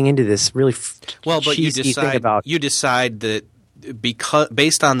end up getting into this really cheesy thing about... You decide that because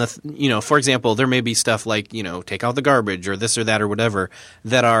based on the, for example, there may be stuff like, take out the garbage or this or that or whatever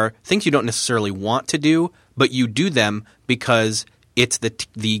that are things you don't necessarily want to do, but you do them because it's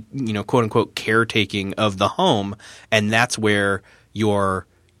the quote unquote caretaking of the home. And that's where your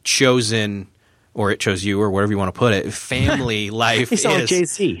chosen... or it chose you, or whatever you want to put it, family life is. Like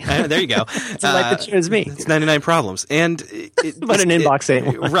JC. There you go. It's a life that chose me. It's 99 Problems. And but an inbox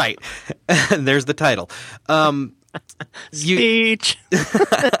ain't one. Right. There's the title. Speech.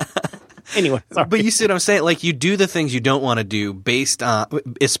 Anyway, sorry. But you see what I'm saying? Like, you do the things you don't want to do based on,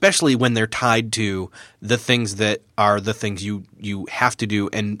 especially when they're tied to the things that are the things you have to do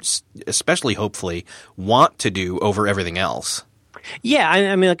and especially, hopefully, want to do over everything else. Yeah,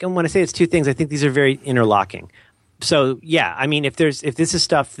 I mean, like when I say it's 2 things, I think these are very interlocking. So, yeah, I mean, if this is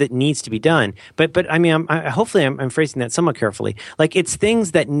stuff that needs to be done, but I mean, hopefully I'm phrasing that somewhat carefully. Like, it's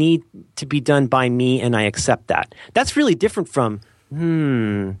things that need to be done by me, and I accept that. That's really different from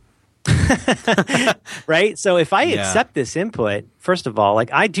right. So, if I accept this input, first of all,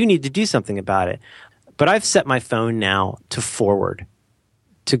 like I do need to do something about it. But I've set my phone now to forward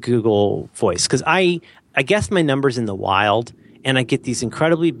to Google Voice because I guess my number's in the wild. And I get these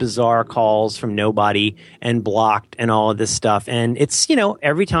incredibly bizarre calls from nobody and blocked and all of this stuff. And it's,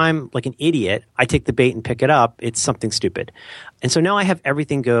 every time, like an idiot, I take the bait and pick it up, it's something stupid. And so now I have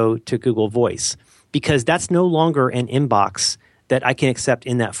everything go to Google Voice because that's no longer an inbox that I can accept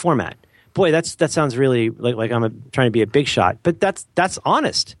in that format. Boy, that sounds really like I'm trying to be a big shot, but that's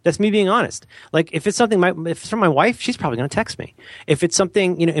honest. That's me being honest. Like if it's something, if it's from my wife, she's probably going to text me. If it's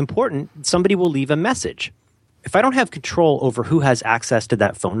something important, somebody will leave a message. If I don't have control over who has access to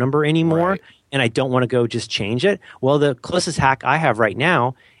that phone number anymore, and I don't want to go just change it, well, the closest hack I have right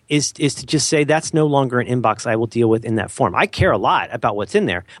now is to just say that's no longer an inbox I will deal with in that form. I care a lot about what's in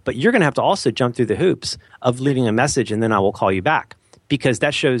there, but you're going to have to also jump through the hoops of leaving a message, and then I will call you back because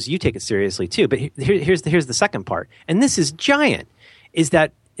that shows you take it seriously too. But here's the second part, and this is giant, is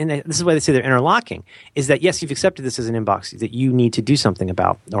that, and this is why they say they're interlocking, is that, yes, you've accepted this as an inbox that you need to do something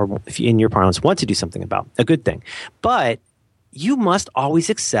about, or if you, in your parlance, want to do something about, a good thing. But you must always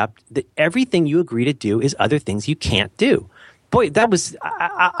accept that everything you agree to do is other things you can't do. Boy,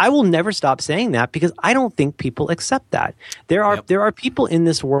 I will never stop saying that because I don't think people accept that. There are people in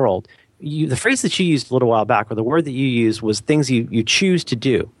this world, the phrase that you used a little while back, or the word that you used was things you choose to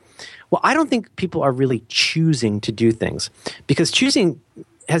do. Well, I don't think people are really choosing to do things because choosing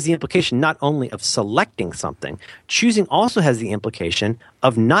has the implication not only of selecting something, choosing also has the implication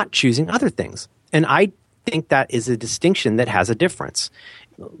of not choosing other things. And I think that is a distinction that has a difference.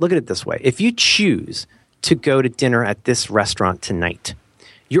 Look at it this way. If you choose to go to dinner at this restaurant tonight,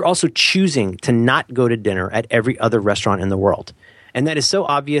 you're also choosing to not go to dinner at every other restaurant in the world. And that is so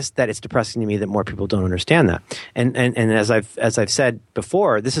obvious that it's depressing to me that more people don't understand that. And as I've said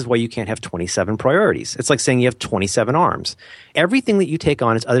before, this is why you can't have 27 priorities. It's like saying you have 27 arms. Everything that you take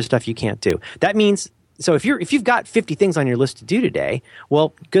on is other stuff you can't do. That means, so if you've got 50 things on your list to do today,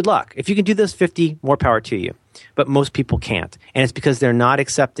 well, good luck. If you can do those 50, more power to you. But most people can't. And it's because they're not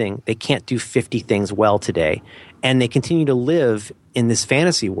accepting they can't do 50 things well today. And they continue to live in this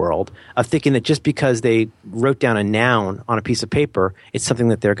fantasy world of thinking that just because they wrote down a noun on a piece of paper, it's something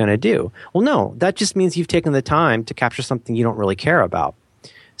that they're going to do. Well, no, that just means you've taken the time to capture something you don't really care about.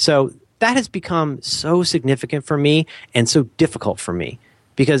 So that has become so significant for me and so difficult for me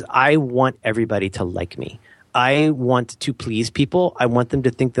because I want everybody to like me. I want to please people. I want them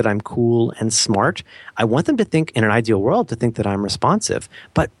to think that I'm cool and smart. I want them to think, in an ideal world, to think that I'm responsive.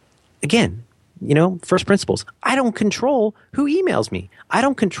 But again, first principles. I don't control who emails me. I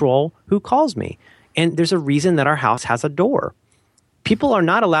don't control who calls me. And there's a reason that our house has a door. People are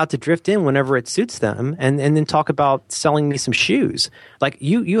not allowed to drift in whenever it suits them and then talk about selling me some shoes. Like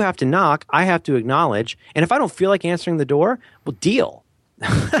you have to knock, I have to acknowledge, and if I don't feel like answering the door, well, deal.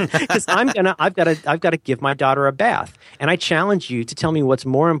 Because I've got to give my daughter a bath. And I challenge you to tell me what's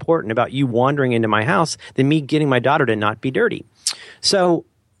more important about you wandering into my house than me getting my daughter to not be dirty. So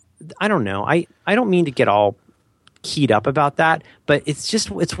I don't know. I don't mean to get all keyed up about that, but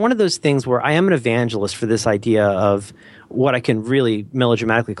it's one of those things where I am an evangelist for this idea of what I can really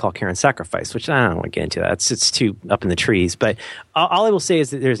melodramatically call Karen sacrifice, which I don't want to get into that. It's too up in the trees. But all I will say is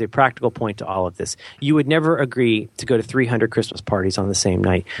that there's a practical point to all of this. You would never agree to go to 300 Christmas parties on the same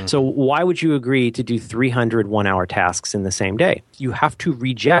night. Mm-hmm. So why would you agree to do 300 one-hour tasks in the same day? You have to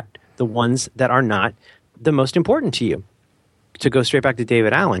reject the ones that are not the most important to you. To go straight back to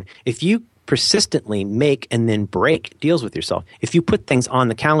David Allen, if you persistently make and then break deals with yourself, if you put things on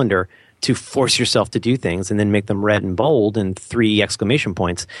the calendar to force yourself to do things and then make them red and bold and 3 exclamation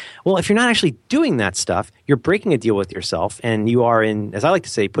points, well, if you're not actually doing that stuff, you're breaking a deal with yourself and you are, as I like to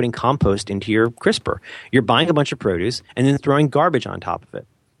say, putting compost into your crisper. You're buying a bunch of produce and then throwing garbage on top of it.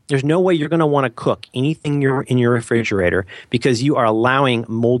 There's no way you're going to want to cook anything in your refrigerator because you are allowing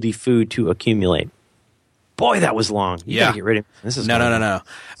moldy food to accumulate. Boy, that was long. You gotta get rid of this. Is No.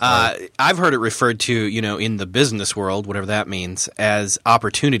 I've heard it referred to, in the business world, whatever that means, as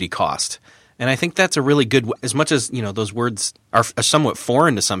opportunity cost. And I think that's a really good – as much as, those words are somewhat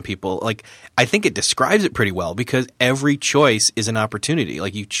foreign to some people, like I think it describes it pretty well because every choice is an opportunity.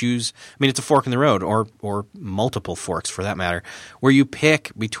 Like you choose – I mean, it's a fork in the road or multiple forks for that matter where you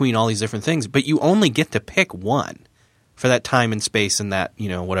pick between all these different things, but you only get to pick one. For that time and space and that,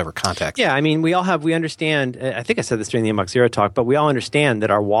 whatever context. Yeah, I mean, we understand, I think I said this during the Inbox Zero talk, but we all understand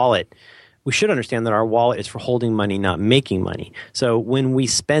that we should understand that our wallet is for holding money, not making money. So when we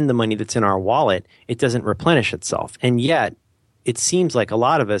spend the money that's in our wallet, it doesn't replenish itself. And yet, it seems like a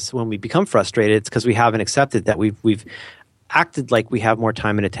lot of us, when we become frustrated, it's because we haven't accepted that we've acted like we have more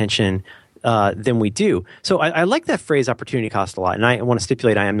time and attention than we do. So I like that phrase opportunity cost a lot. And I want to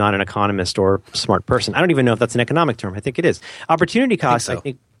stipulate I am not an economist or smart person. I don't even know if that's an economic term. I think it is. Opportunity cost, I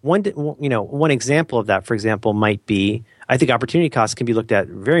think one example of that, for example, might be I think opportunity costs can be looked at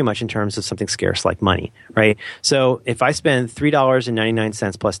very much in terms of something scarce like money, right? So if I spend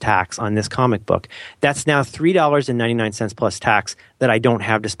 $3.99 plus tax on this comic book, that's now $3.99 plus tax that I don't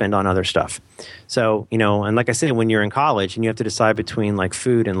have to spend on other stuff. So, and like I said, when you're in college and you have to decide between like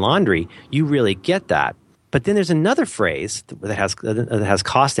food and laundry, you really get that. But then there's another phrase that has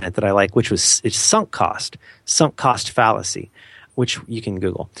cost in it that I like, which it's sunk cost fallacy, which you can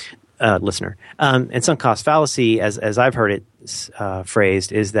Google. Listener. And sunk cost fallacy, as I've heard it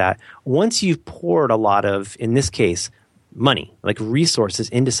phrased, is that once you've poured a lot of, in this case, money, like resources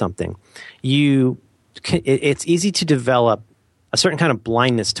into something, it's easy to develop a certain kind of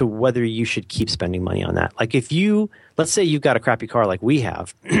blindness to whether you should keep spending money on that. Like let's say you've got a crappy car like we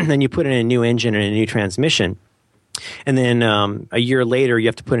have, and you put in a new engine and a new transmission, and then a year later you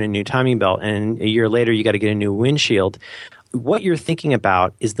have to put in a new timing belt, and a year later you got to get a new windshield. What you're thinking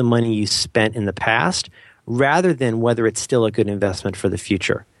about is the money you spent in the past rather than whether it's still a good investment for the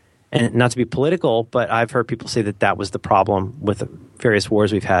future. And not to be political, but I've heard people say that was the problem with various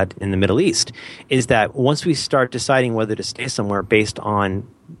wars we've had in the Middle East, is that once we start deciding whether to stay somewhere based on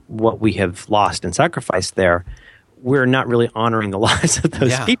what we have lost and sacrificed there, we're not really honoring the lives of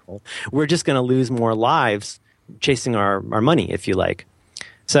those people. We're just going to lose more lives chasing our money, if you like.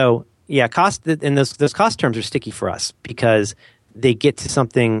 So yeah, cost and those cost terms are sticky for us because they get to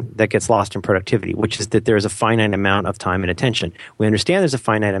something that gets lost in productivity, which is that there's a finite amount of time and attention. We understand there's a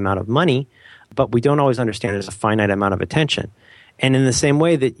finite amount of money, but we don't always understand there's a finite amount of attention. And in the same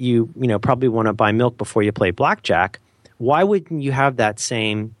way that you probably want to buy milk before you play blackjack, why wouldn't you have that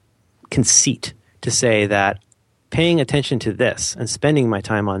same conceit to say that paying attention to this and spending my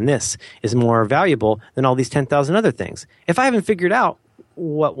time on this is more valuable than all these 10,000 other things? If I haven't figured out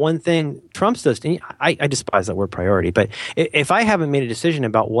what one thing trumps those, and I despise that word priority, but if I haven't made a decision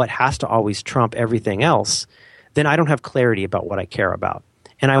about what has to always trump everything else, then I don't have clarity about what I care about.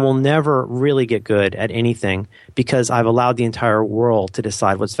 And I will never really get good at anything because I've allowed the entire world to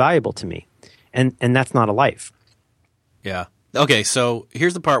decide what's valuable to me. And that's not a life. Yeah. Okay, so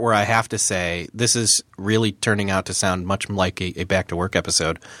here's the part where I have to say this is really turning out to sound much like a Back to Work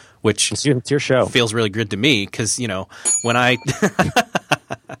episode, which it's your show. Feels really good to me because, when I –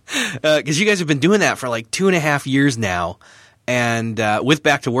 because you guys have been doing that for like 2.5 years now. And with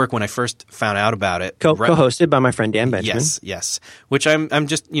Back to Work, when I first found out about it, co-hosted by my friend Dan Benjamin. Yes. Which I'm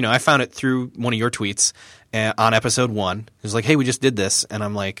just I found it through one of your tweets on episode 1. It was like, hey, we just did this, and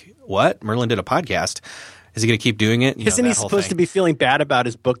I'm like, what? Merlin did a podcast. Is he going to keep doing it? Isn't he supposed to be feeling bad about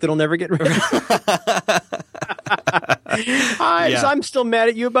his book that'll never get read? I'm still mad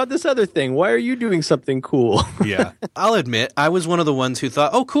at you about this other thing. Why are you doing something cool? Yeah. I'll admit, I was one of the ones who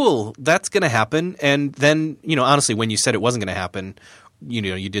thought, oh, cool, that's going to happen. And then, honestly, when you said it wasn't going to happen,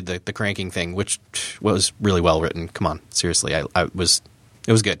 you did the cranking thing, which was really well written. Come on. Seriously, it was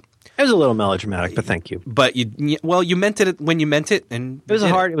good. It was a little melodramatic, but thank you. But you meant it when you meant it, and it was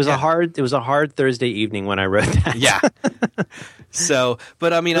a hard Thursday evening when I wrote that. Yeah. So,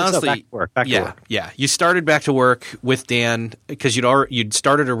 but I mean, honestly, back to work. Yeah. You started Back to Work with Dan because you'd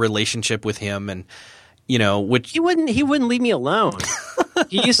started a relationship with him, and which he wouldn't leave me alone.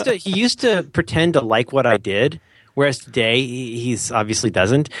 he used to pretend to like what I did. Whereas today, he's obviously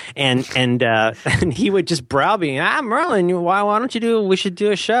doesn't, and he would just browbeat, Merlin, why don't we should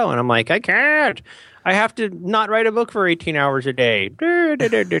do a show? And I'm like, I can't. I have to not write a book for 18 hours a day. But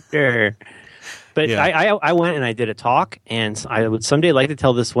yeah. I went and I did a talk, and I would someday like to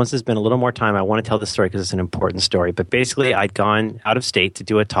tell this once there's been a little more time. I want to tell this story because it's an important story. But basically, I'd gone out of state to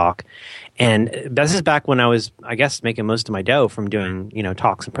do a talk, and this is back when I was, I guess, making most of my dough from doing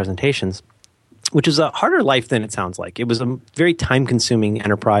talks and presentations, which is a harder life than it sounds like. It was a very time-consuming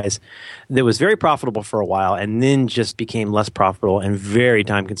enterprise that was very profitable for a while and then just became less profitable and very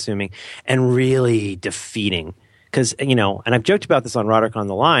time-consuming and really defeating. Because, and I've joked about this on Roderick on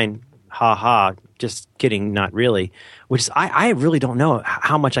the Line, just kidding, not really, which is I really don't know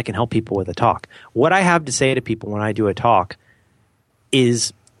how much I can help people with a talk. What I have to say to people when I do a talk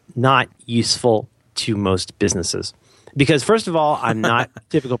is not useful to most businesses. Because first of all, I'm not a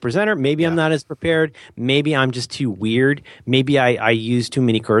typical presenter. Maybe I'm not as prepared. Maybe I'm just too weird. Maybe I use too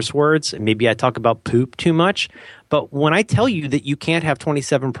many curse words. Maybe I talk about poop too much. But when I tell you that you can't have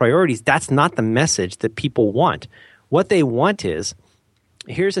 27 priorities, that's not the message that people want. What they want is,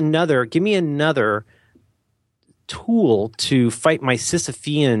 give me another tool to fight my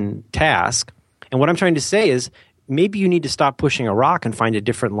Sisyphean task. And what I'm trying to say is, maybe you need to stop pushing a rock and find a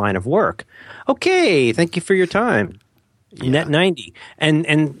different line of work. Okay, thank you for your time. Net 90.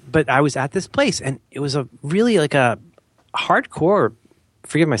 But I was at this place, and it was a really like a hardcore,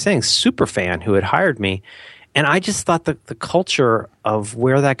 forgive my saying, super fan who had hired me. And I just thought that the culture of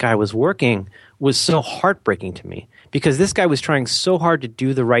where that guy was working was so heartbreaking to me, because this guy was trying so hard to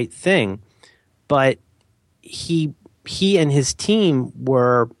do the right thing, but he and his team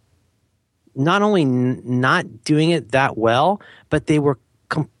were not only not doing it that well, but they were,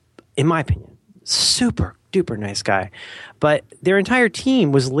 in my opinion, super duper nice guy. But their entire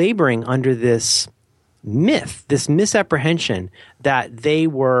team was laboring under this myth, this misapprehension that they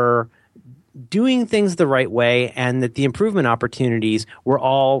were doing things the right way and that the improvement opportunities were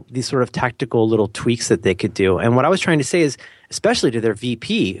all these sort of tactical little tweaks that they could do. And what I was trying to say is, especially to their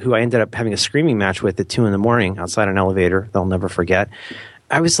VP, who I ended up having a screaming match with at 2 a.m. outside an elevator, they'll never forget.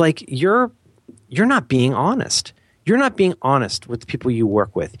 I was like, you're not being honest. You're not being honest with the people you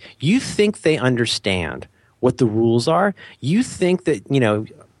work with. You think they understand what the rules are. You think that,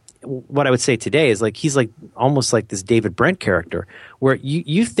 what I would say today is like, he's like almost like this David Brent character, where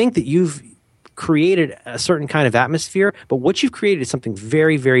you think that you've created a certain kind of atmosphere, but what you've created is something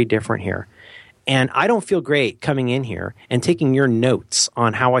very, very different here. And I don't feel great coming in here and taking your notes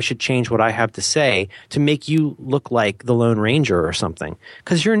on how I should change what I have to say to make you look like the Lone Ranger or something.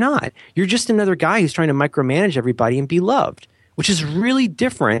 Because you're not. You're just another guy who's trying to micromanage everybody and be loved, which is really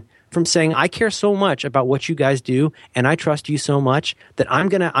different from saying, I care so much about what you guys do and I trust you so much that I'm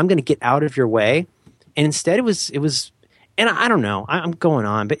gonna get out of your way. And instead it was and I don't know, I'm going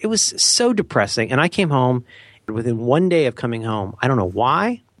on, but it was so depressing. And I came home within one day of coming home. I don't know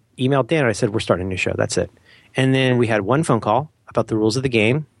why. Emailed Dan and I said, we're starting a new show. That's it. And then we had one phone call about the rules of the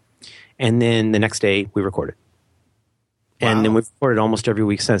game. And then the next day we recorded. And Wow. then we've recorded almost every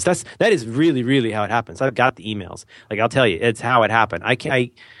week since. That is really, really how it happens. I've got the emails. Like, I'll tell you, it's how it happened.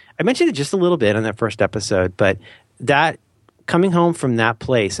 I mentioned it just a little bit on that first episode, but that coming home from that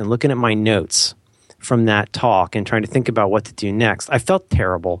place and looking at my notes from that talk and trying to think about what to do next, I felt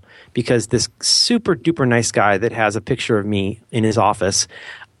terrible because this super duper nice guy that has a picture of me in his office,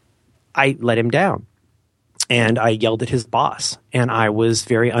 I let him down. And I yelled at his boss. And I was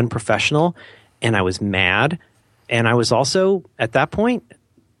very unprofessional. And I was mad. And I was also, at that point,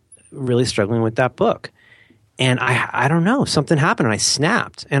 really struggling with that book. And I don't know, something happened and I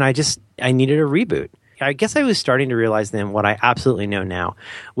snapped. And I needed a reboot. I guess I was starting to realize then what I absolutely know now,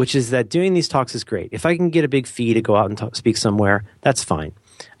 which is that doing these talks is great. If I can get a big fee to go out and speak somewhere, that's fine.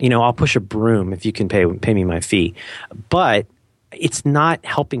 I'll push a broom if you can pay me my fee. But it's not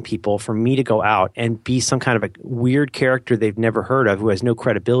helping people for me to go out and be some kind of a weird character they've never heard of who has no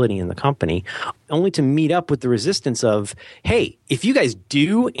credibility in the company, only to meet up with the resistance of, hey, if you guys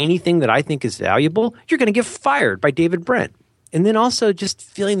do anything that I think is valuable, you're going to get fired by David Brent. And then also just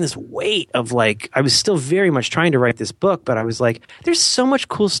feeling this weight of like, I was still very much trying to write this book, but I was like, there's so much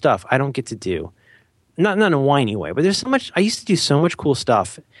cool stuff I don't get to do. Not in a whiny way, but there's so much, I used to do so much cool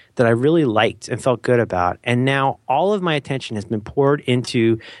stuff that I really liked and felt good about. And now all of my attention has been poured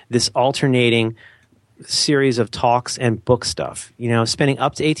into this alternating series of talks and book stuff, spending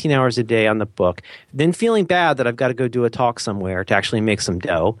up to 18 hours a day on the book, then feeling bad that I've got to go do a talk somewhere to actually make some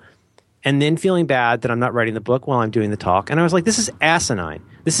dough, and then feeling bad that I'm not writing the book while I'm doing the talk. And I was like, this is asinine.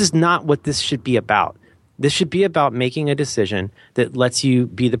 This is not what this should be about. This should be about making a decision that lets you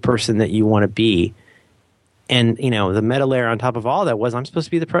be the person that you want to be. And, the meta layer on top of all that was I'm supposed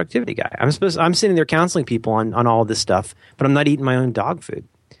to be the productivity guy. I'm sitting there counseling people on all of this stuff, but I'm not eating my own dog food.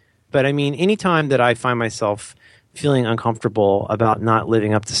 But I mean, anytime that I find myself feeling uncomfortable about not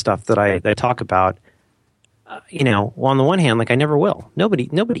living up to stuff that I talk about, well, on the one hand, like I never will. Nobody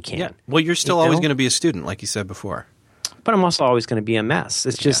can. Yeah. Well, you're still always going to be a student, like you said before. But I'm also always going to be a mess.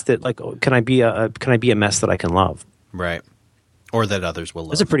 It's just that, like, can I be a mess that I can love? Right. Or that others will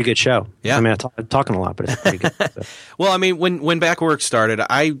love. It's a pretty good show. Yeah. I mean, I'm talking a lot, but it's pretty good. So. Well, I mean, when Backwork started,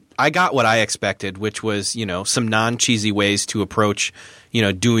 I got what I expected, which was, some non-cheesy ways to approach,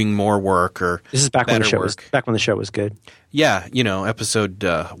 doing more work or this is back when better the show was good. Yeah, episode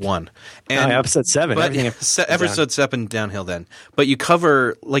 1. And episode 7. But episode 7 downhill then. But you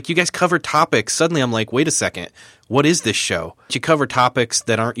guys cover topics. Suddenly I'm like, wait a second. What is this show? You cover topics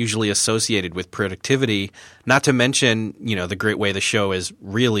that aren't usually associated with productivity, not to mention, the great way the show is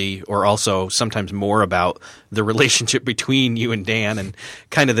really, or also sometimes more about the relationship between you and Dan and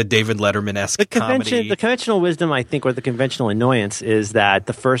kind of the David Letterman-esque comedy. The conventional wisdom, I think, or the conventional annoyance is that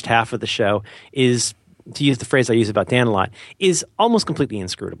the first half of the show is, to use the phrase I use about Dan a lot, is almost completely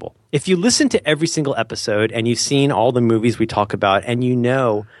inscrutable. If you listen to every single episode and you've seen all the movies we talk about and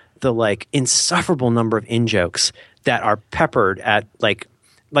the insufferable number of in-jokes that are peppered at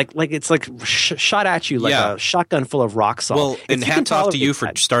it's shot at you like a shotgun full of rock salt. Well, and hats off to you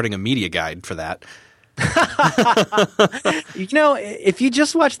for starting a media guide for that. If you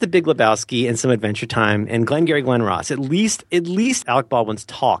just watch The Big Lebowski and Some Adventure Time and Glengarry Glen Ross, at least Alec Baldwin's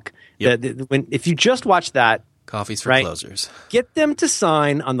talk. Yep. If you just watch that, Coffees for Closers. Get them to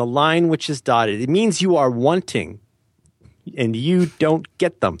sign on the line which is dotted. It means you are wanting, and you don't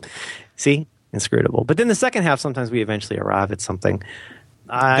get them. See? Inscrutable. But then the second half, sometimes we eventually arrive at something.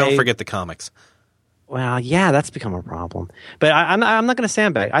 Don't forget the comics. Well, yeah, that's become a problem. But I'm not going to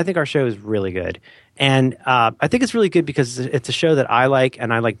sandbag. I think our show is really good. And I think it's really good because it's a show that I like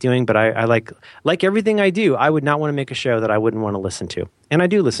and I like doing, but I like everything I do. I would not want to make a show that I wouldn't want to listen to. And I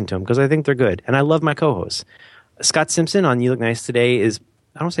do listen to them because I think they're good. And I love my co-hosts. Scott Simpson on You Look Nice Today is,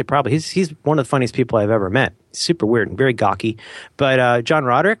 I don't say probably, he's one of the funniest people I've ever met. Super weird and very gawky. But John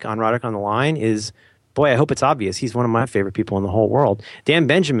Roderick on the Line is, boy, I hope it's obvious. He's one of my favorite people in the whole world. Dan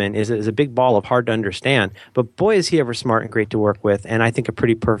Benjamin is a big ball of hard to understand. But boy, is he ever smart and great to work with. And I think a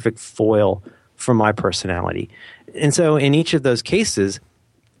pretty perfect foil for my personality. And so in each of those cases,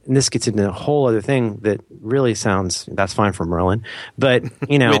 and this gets into a whole other thing that really sounds, that's fine for Merlin. But,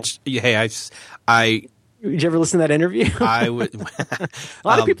 Which, hey, did you ever listen to that interview? I would. A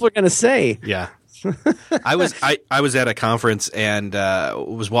lot of people are going to say. Yeah. I was at a conference and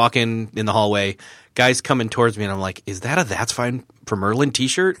was walking in the hallway guy's coming towards me, and I'm like, "Is that a That's Fine for Merlin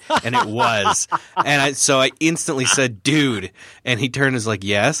t-shirt?" And it was. And so I instantly said, "Dude." And he turned and was like,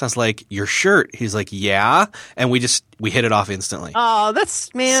 "Yes." I was like, "Your shirt?" He's like, "Yeah." And we hit it off instantly. Oh,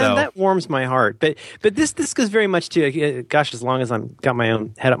 that warms my heart. But this goes very much to, gosh, as long as I'm got my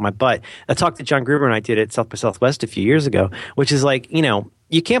own head up my butt. A talk that John Gruber and I did at South by Southwest a few years ago, which is like,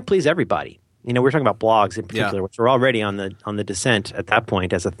 you can't please everybody. We're talking about blogs in particular, which were already on the descent at that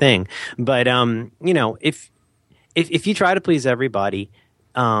point as a thing. But if you try to please everybody,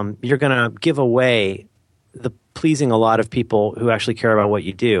 you're going to give away the pleasing a lot of people who actually care about what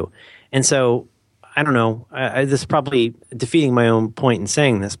you do. And so, I don't know. This is probably defeating my own point in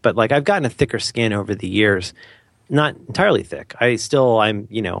saying this, but like I've gotten a thicker skin over the years. Not entirely thick. Do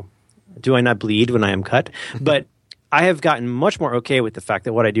I not bleed when I am cut? But I have gotten much more okay with the fact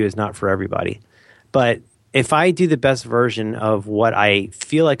that what I do is not for everybody. But if I do the best version of what I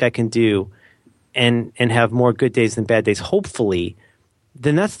feel like I can do and have more good days than bad days, hopefully,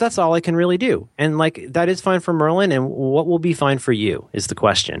 then that's all I can really do. And like that is fine for Merlin, and what will be fine for you is the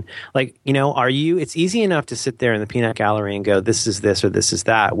question. Like, it's easy enough to sit there in the peanut gallery and go, this is this or this is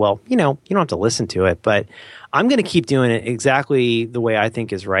that. Well, you don't have to listen to it, but I'm going to keep doing it exactly the way I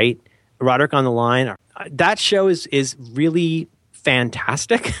think is right. Roderick on the Line, that show is really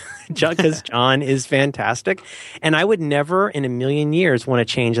fantastic because John is fantastic. And I would never in a million years want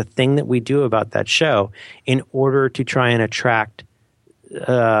to change a thing that we do about that show in order to try and attract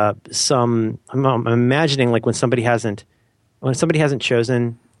I'm imagining like when somebody hasn't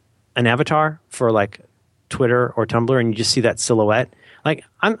chosen an avatar for like Twitter or Tumblr, and you just see that silhouette. Like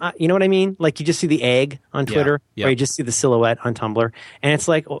you know what I mean? Like you just see the egg on Twitter, or you just see the silhouette on Tumblr, and it's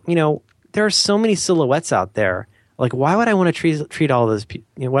like, there are so many silhouettes out there. Like, why would I want to treat all those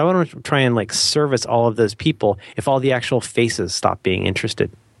people? Why would I want to try and like service all of those people if all the actual faces stop being interested?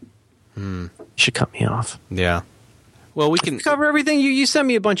 You should cut me off. Yeah. Well, we can cover everything. You sent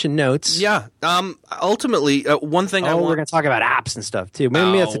me a bunch of notes. Yeah. Ultimately, one thing we're going to talk about apps and stuff too.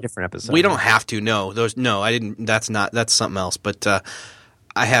 Maybe that's a different episode. We don't have to. No, I didn't. That's something else. But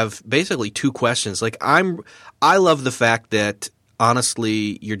I have basically two questions. Like I love the fact that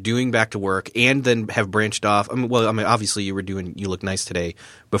honestly you're doing Back to Work and then have branched off. Obviously you Look Nice Today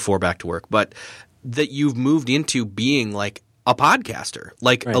before Back to Work, but that you've moved into being like a podcaster,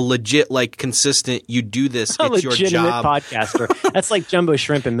 like a legit, like consistent. You do this; it's your job. Podcaster. That's like Jumbo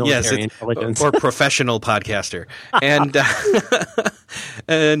Shrimp and military intelligence, or professional podcaster. And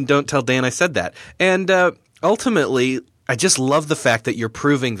and don't tell Dan I said that. And ultimately, I just love the fact that you're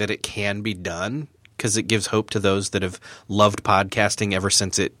proving that it can be done, because it gives hope to those that have loved podcasting ever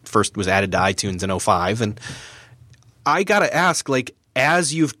since it first was added to iTunes in 2005. And I gotta ask, like,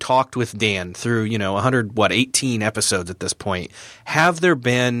 as you've talked with Dan through, 18 episodes at this point, have there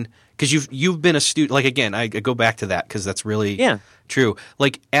been – because you've been a student – like, again, I go back to that because that's really true.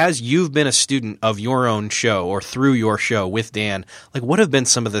 Like, as you've been a student of your own show or through your show with Dan, like, what have been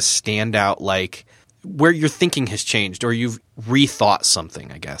some of the standout, like, where your thinking has changed or you've rethought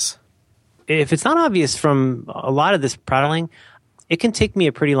something, I guess? If it's not obvious from a lot of this prattling, it can take me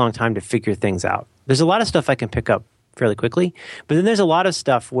a pretty long time to figure things out. There's a lot of stuff I can pick up fairly quickly, but then there's a lot of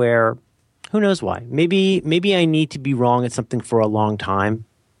stuff where who knows why. Maybe I need to be wrong at something for a long time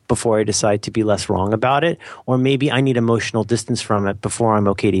before I decide to be less wrong about it, or maybe I need emotional distance from it before I'm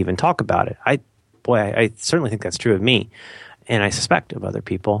okay to even talk about it. I certainly think that's true of me, and I suspect of other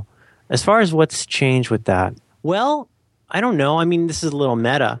people. As far as what's changed with that, well, I don't know. I mean, this is a little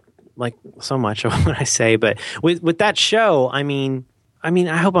meta, like so much of what I say, but with that show, I mean,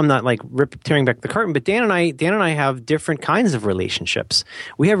 I hope I'm not like tearing back the curtain, but Dan and I have different kinds of relationships.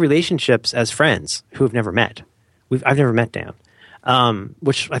 We have relationships as friends who have never met. I've never met Dan,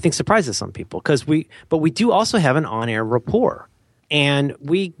 which I think surprises some people but we do also have an on-air rapport, and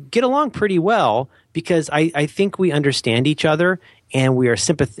we get along pretty well because I think we understand each other, and we are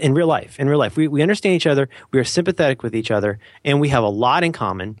in real life. We understand each other. We are sympathetic with each other, and we have a lot in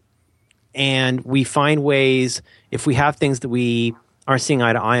common. And we find ways, if we have things that we aren't seeing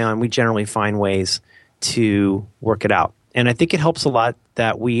eye to eye on, we generally find ways to work it out. And I think it helps a lot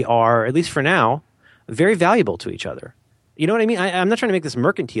that we are, at least for now, very valuable to each other. You know what I mean? I'm not trying to make this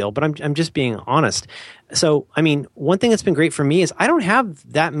mercantile, but I'm just being honest. So, I mean, one thing that's been great for me is I don't have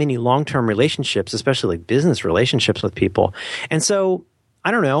that many long-term relationships, especially like business relationships with people. And so,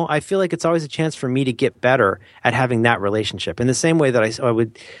 I don't know, I feel like it's always a chance for me to get better at having that relationship. In the same way that I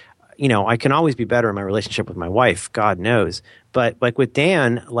would, I can always be better in my relationship with my wife, God knows. But like with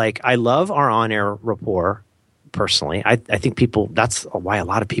Dan, like I love our on-air rapport personally. I think that's why a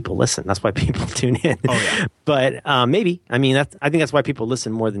lot of people listen. That's why people tune in. Oh, yeah. But maybe. I mean, I think that's why people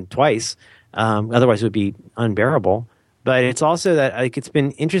listen more than twice. Otherwise, it would be unbearable. But it's also that like it's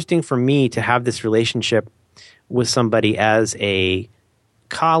been interesting for me to have this relationship with somebody as a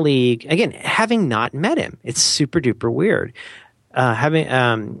colleague. Again, having not met him, it's super duper weird. Having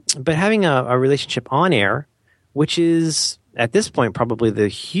a relationship on air, which is at this point probably the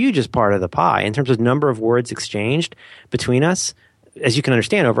hugest part of the pie in terms of number of words exchanged between us. As you can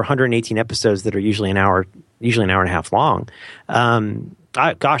understand, over 118 episodes that are usually an hour and a half long.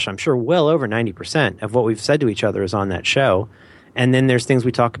 I'm sure well over 90% of what we've said to each other is on that show. And then there's things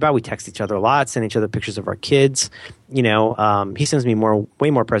we talk about. We text each other a lot, send each other pictures of our kids. He sends me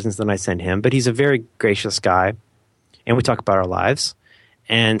way more presents than I send him, but he's a very gracious guy. And we talk about our lives.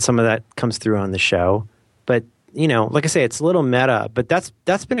 And some of that comes through on the show. But, like I say, it's a little meta, but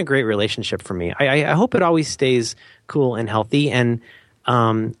that's been a great relationship for me. I hope it always stays cool and healthy. And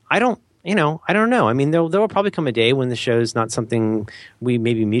I don't know. I mean, there will probably come a day when the show is not something we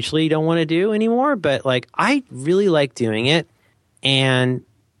maybe mutually don't want to do anymore. But like, I really like doing it. And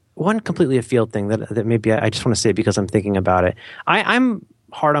one completely afield thing that maybe I just want to say because I'm thinking about it. I'm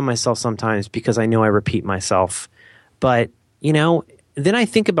hard on myself sometimes because I know I repeat myself. But, then I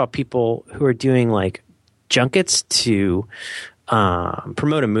think about people who are doing like junkets to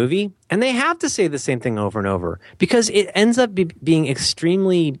promote a movie, and they have to say the same thing over and over because it ends up being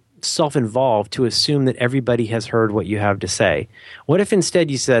extremely self-involved to assume that everybody has heard what you have to say. What if instead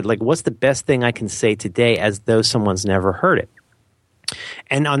you said, like, what's the best thing I can say today as though someone's never heard it?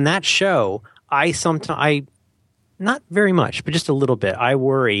 And on that show, I not very much, but just a little bit, I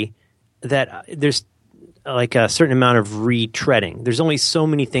worry that there's like a certain amount of retreading. There's only so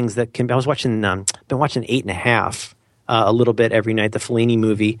many things that can. I was watching, been watching 8.5 a little bit every night, the Fellini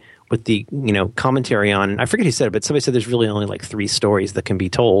movie with the commentary on. I forget who said it, but somebody said there's really only like 3 stories that can be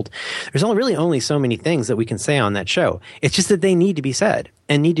told. There's only so many things that we can say on that show. It's just that they need to be said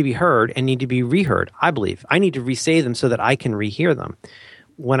and need to be heard and need to be reheard. I believe I need to re-say them so that I can rehear them.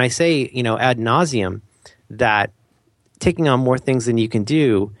 When I say ad nauseum that taking on more things than you can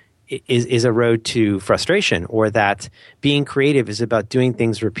do is a road to frustration, or that being creative is about doing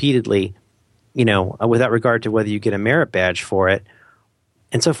things repeatedly, without regard to whether you get a merit badge for it,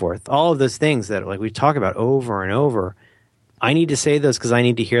 and so forth. All of those things that like we talk about over and over. I need to say those because I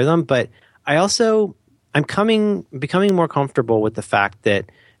need to hear them, but I'm becoming more comfortable with the fact that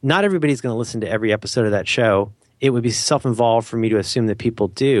not everybody's going to listen to every episode of that show. It would be self-involved for me to assume that people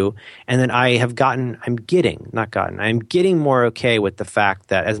do. And then I'm getting more okay with the fact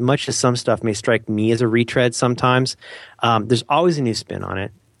that as much as some stuff may strike me as a retread sometimes, there's always a new spin on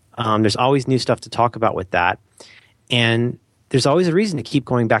it. There's always new stuff to talk about with that. And there's always a reason to keep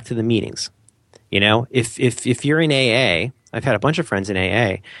going back to the meetings. If you're in AA, I've had a bunch of friends in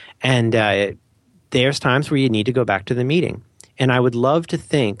AA, and there's times where you need to go back to the meeting. And I would love to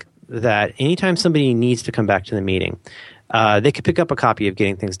think that anytime somebody needs to come back to the meeting, they could pick up a copy of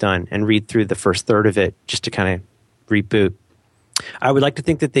Getting Things Done and read through the first third of it just to kind of reboot. I would like to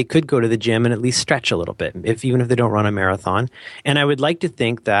think that they could go to the gym and at least stretch a little bit, even if they don't run a marathon. And I would like to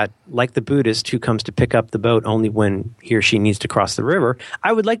think that, like the Buddhist who comes to pick up the boat only when he or she needs to cross the river,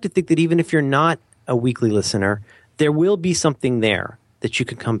 I would like to think that even if you're not a weekly listener, there will be something there that you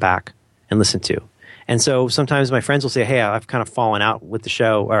could come back and listen to. And so sometimes my friends will say, hey, I've kind of fallen out with the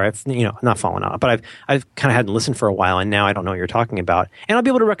show, or I've, not fallen out, but I've kind of hadn't listened for a while, and now I don't know what you're talking about. And I'll be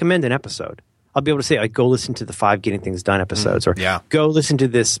able to recommend an episode. I'll be able to say, like, go listen to the 5 Getting Things Done episodes, or go listen to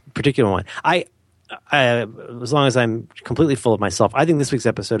this particular one. I as long as I'm completely full of myself, I think this week's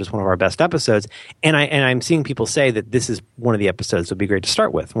episode is one of our best episodes. And I'm seeing people say that this is one of the episodes that would be great to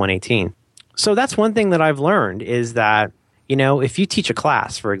start with, 118. So that's one thing that I've learned is that, if you teach a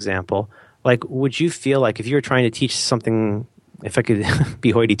class, for example, like, would you feel like if you were trying to teach something, if I could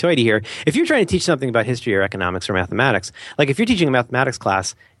be hoity-toity here, if you're trying to teach something about history or economics or mathematics, like if you're teaching a mathematics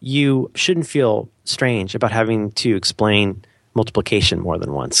class, you shouldn't feel strange about having to explain multiplication more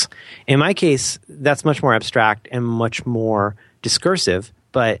than once. In my case, that's much more abstract and much more discursive,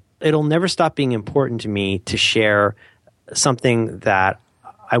 but it'll never stop being important to me to share something that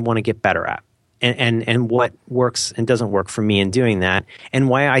I want to get better at. And what works and doesn't work for me in doing that, and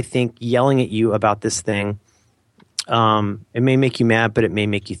why I think yelling at you about this thing, it may make you mad, but it may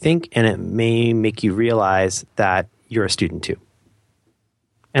make you think, and it may make you realize that you're a student too.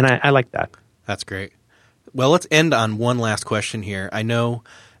 And I like that. That's great. Well, let's end on one last question here. I know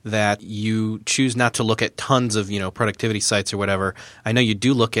that you choose not to look at tons of, productivity sites or whatever. I know you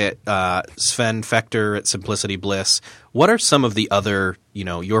do look at Sven Fechter at Simplicity Bliss. What are some of the other,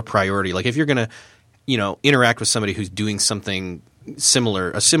 your priority? Like if you're going to interact with somebody who's doing something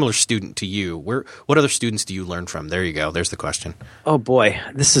similar, a similar student to you, what other students do you learn from? There you go. There's the question. Oh boy,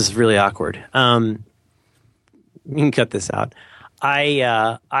 this is really awkward. You can cut this out.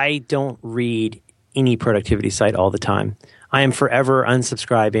 I don't read any productivity site all the time. I am forever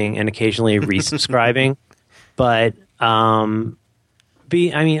unsubscribing and occasionally resubscribing, but I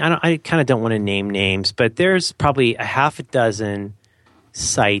kind of don't want to name names, but there's probably a half a dozen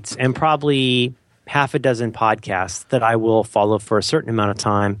sites and probably half a dozen podcasts that I will follow for a certain amount of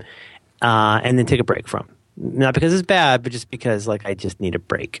time and then take a break from. Not because it's bad, but just because I just need a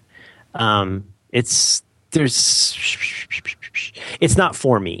break. It's not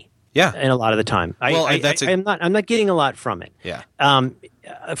for me. Yeah, and a lot of the time, I'm not getting a lot from it. Yeah.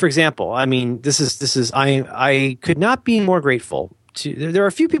 For example, I could not be more grateful to. There are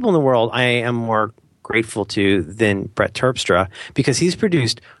a few people in the world I am more grateful to than Brett Terpstra, because he's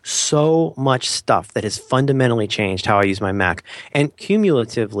produced so much stuff that has fundamentally changed how I use my Mac. And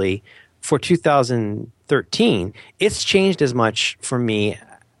cumulatively, for 2013, it's changed as much for me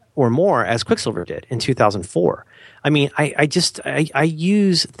or more as Quicksilver did in 2004. I mean, I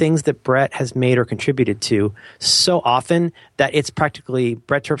use things that Brett has made or contributed to so often that it's practically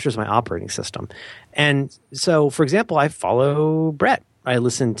Brett Terpstra is my operating system. And so, for example, I follow Brett. I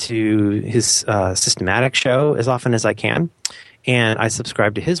listen to his systematic show as often as I can, and I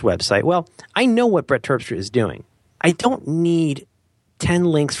subscribe to his website. Well, I know what Brett Terpstra is doing. I don't need 10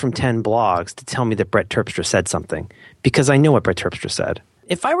 links from 10 blogs to tell me that Brett Terpstra said something, because I know what Brett Terpstra said.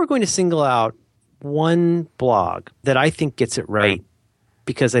 If I were going to single out one blog that I think gets it right,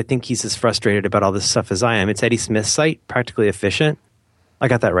 because I think he's as frustrated about all this stuff as I am, it's Eddie Smith's site, Practically Efficient. I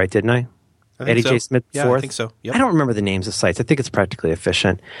got that right, didn't I? Eddie J. Smith IV. Yeah, I think so. Yep. I don't remember the names of sites. I think it's Practically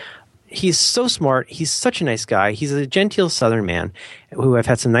Efficient. He's so smart. He's such a nice guy. He's a genteel Southern man who I've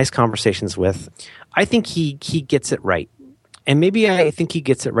had some nice conversations with. I think he gets it right. And maybe I think he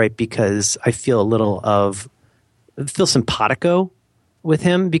gets it right because I feel simpatico with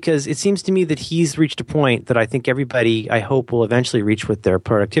him, because it seems to me that he's reached a point that I think everybody, I hope, will eventually reach with their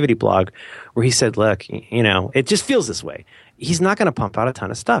productivity blog, where he said, look, it just feels this way. He's not going to pump out a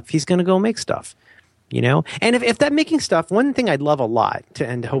ton of stuff. He's going to go make stuff, And if that making stuff, one thing I'd love a lot, to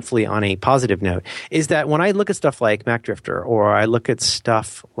end hopefully on a positive note, is that when I look at stuff like MacDrifter, or I look at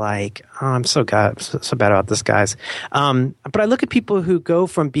stuff like, I'm so bad about this, guys. But I look at people who go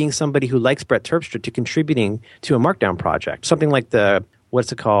from being somebody who likes Brett Terpstra to contributing to a Markdown project, something like the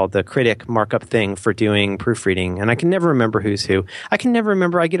Critic markup thing for doing proofreading. And I can never remember who's who. I get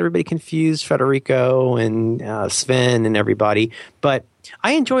everybody confused, Federico and Sven and everybody. But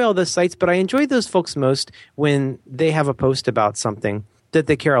I enjoy all those sites, but I enjoy those folks most when they have a post about something that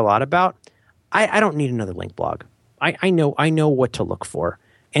they care a lot about. I don't need another link blog. I know what to look for.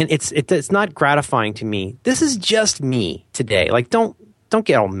 And it's not gratifying to me. This is just me today. Don't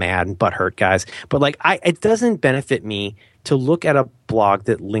get all mad and butthurt, guys. But it doesn't benefit me to look at a blog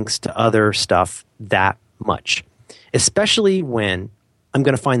that links to other stuff that much, especially when I'm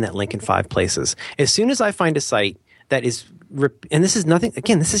going to find that link in 5 places. As soon as I find a site that is, and this is nothing,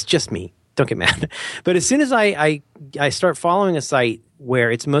 again, this is just me, don't get mad, but as soon as I start following a site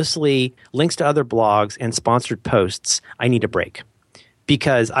where it's mostly links to other blogs and sponsored posts, I need a break,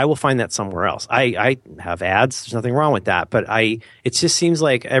 because I will find that somewhere else. I have ads, there's nothing wrong with that, but it just seems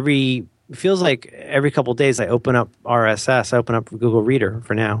like every couple of days I open up RSS, I open up Google Reader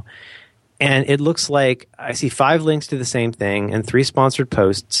for now, and it looks like I see 5 links to the same thing and 3 sponsored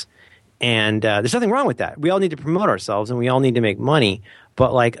posts, and there's nothing wrong with that. We all need to promote ourselves and we all need to make money,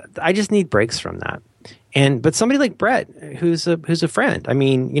 but I just need breaks from that. But somebody like Brett, who's a friend, I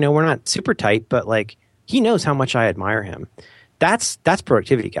mean, we're not super tight, but he knows how much I admire him. That's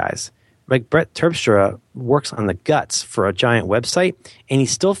productivity, guys. Brett Terpstra works on the guts for a giant website, and he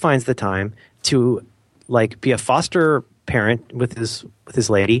still finds the time to be a foster parent with his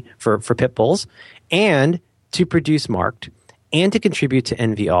lady for pit bulls, and to produce Marked, and to contribute to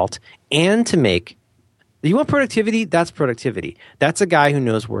NVAlt, and to make. You want productivity? That's productivity. That's a guy who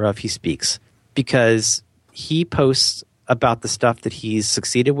knows whereof he speaks, because he posts about the stuff that he's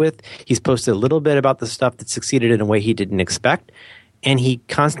succeeded with. He's posted a little bit about the stuff that succeeded in a way he didn't expect. And he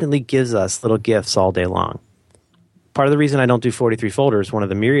constantly gives us little gifts all day long. Part of the reason I don't do 43 folders, one of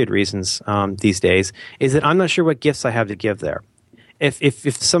the myriad reasons these days, is that I'm not sure what gifts I have to give there.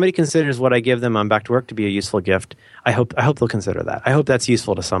 If somebody considers what I give them on Back to Work to be a useful gift, I hope they'll consider that. I hope that's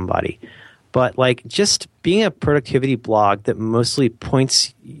useful to somebody. But just being a productivity blog that mostly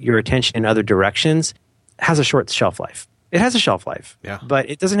points your attention in other directions has a short shelf life. It has a shelf life, yeah, but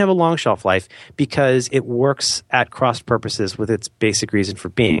it doesn't have a long shelf life, because it works at cross purposes with its basic reason for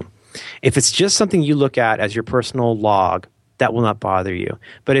being. If it's just something you look at as your personal log, that will not bother you.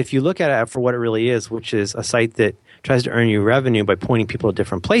 But if you look at it for what it really is, which is a site that tries to earn you revenue by pointing people to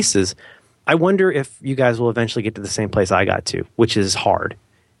different places, I wonder if you guys will eventually get to the same place I got to, which is hard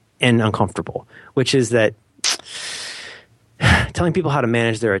and uncomfortable, which is that telling people how to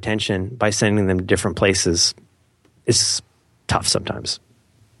manage their attention by sending them to different places is tough sometimes.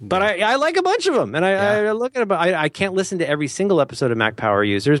 But I like a bunch of them, and I look at them. I can't listen to every single episode of Mac Power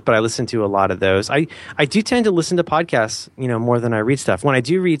Users, but I listen to a lot of those. I do tend to listen to podcasts, more than I read stuff. When I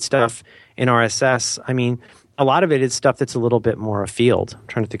do read stuff in RSS, I mean, a lot of it is stuff that's a little bit more afield. I'm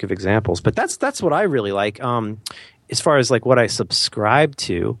trying to think of examples, but that's what I really like. As far as like what I subscribe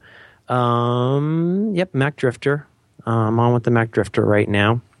to, Mac Drifter. I'm on with the Mac Drifter right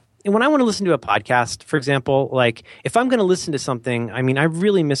now. And when I want to listen to a podcast, for example, like if I'm going to listen to something, I mean, I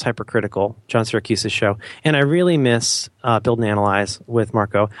really miss Hypercritical, John Syracuse's show, and I really miss Build and Analyze with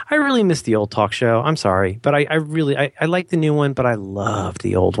Marco. I really miss the old talk show. I'm sorry, but I like the new one, but I loved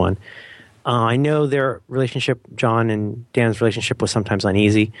the old one. I know their relationship, John and Dan's relationship, was sometimes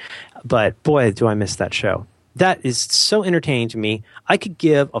uneasy, but boy, do I miss that show. That is so entertaining to me. I could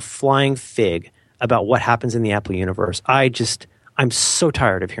give a flying fig about what happens in the Apple universe. I'm so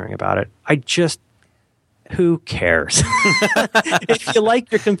tired of hearing about it. Who cares? If you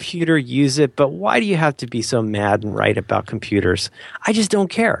like your computer, use it. But why do you have to be so mad and right about computers? I just don't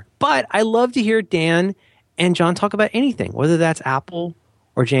care. But I love to hear Dan and John talk about anything, whether that's Apple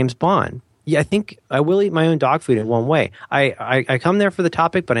or James Bond. Yeah, I think I will eat my own dog food in one way. I come there for the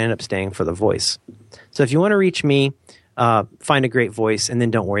topic, but I end up staying for the voice. So if you want to reach me, find a great voice, and then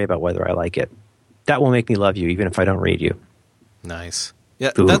don't worry about whether I like it. That will make me love you, even if I don't read you. Nice. Yeah,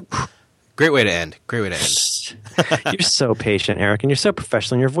 great way to end. Great way to end. You're so patient, Eric, and you're so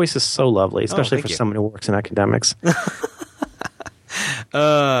professional. And your voice is so lovely, especially for someone who works in academics.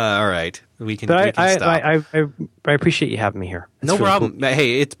 All right. We can stop. I appreciate you having me here. No problem. Cool.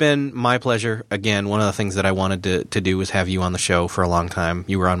 Hey, it's been my pleasure. Again, one of the things that I wanted to do was have you on the show for a long time.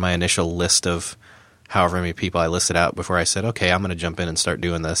 You were on my initial list of however many people I listed out before I said, okay, I'm going to jump in and start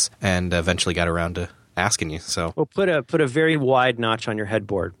doing this, and eventually got around to asking you. So well, put a very wide notch on your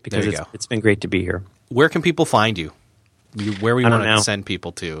headboard because it's been great to be here. Where can people find you? Where we want to send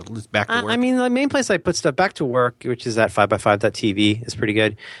people to? Back to work? I mean, the main place I put stuff back to work, which is at 5by5.tv, is pretty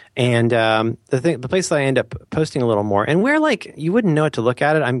good. And the place that I end up posting a little more, and where like you wouldn't know it to look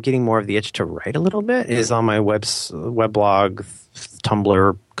at it, I'm getting more of the itch to write a little bit, is on my weblog,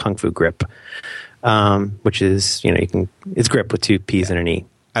 Tumblr, Kung Fu Grip, which is it's grip with two P's and an E.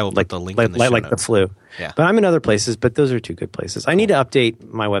 I will put the link in the show like notes. The flu. Yeah. But I'm in other places, but those are two good places. I need to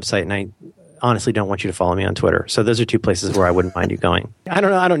update my website, and I honestly don't want you to follow me on Twitter. So those are two places where I wouldn't mind you going. I don't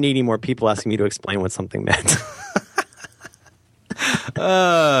know. I don't need any more people asking me to explain what something meant.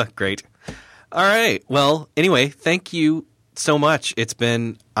 Great. All right. Well, anyway, thank you so much. It's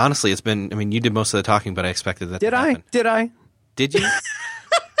been, I mean, you did most of the talking, but I expected that to happen. Did I? Did you?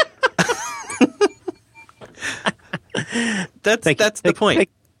 That's the point.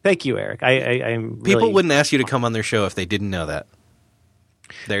 Thank you, Eric. I'm People wouldn't ask you to come on their show if they didn't know that.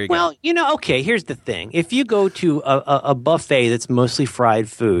 There you go. Well, okay, here's the thing. If you go to a buffet that's mostly fried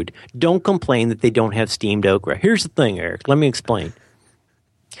food, don't complain that they don't have steamed okra. Here's the thing, Eric. Let me explain.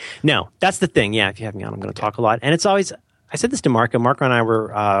 No, that's the thing. Yeah, if you have me on, I'm going to talk a lot. And it's always – I said this to Marco. Marco and I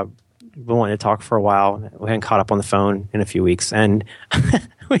were wanting to talk for a while. We hadn't caught up on the phone in a few weeks. And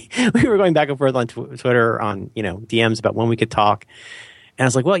we were going back and forth on Twitter on, DMs about when we could talk. And I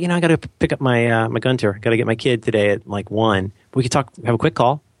was like, well, I got to pick up my Gunter. Got to get my kid today at like 1. We could talk, have a quick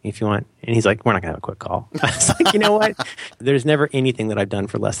call if you want. And he's like, we're not going to have a quick call. I was like, you know what? There's never anything that I've done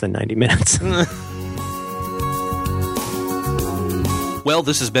for less than 90 minutes. Well,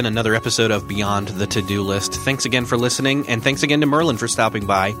 this has been another episode of Beyond the To-Do List. Thanks again for listening, and thanks again to Merlin for stopping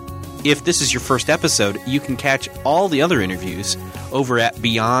by. If this is your first episode, you can catch all the other interviews over at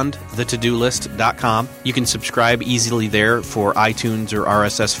beyondthetodolist.com. You can subscribe easily there for iTunes or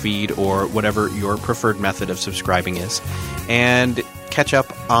RSS feed or whatever your preferred method of subscribing is. And catch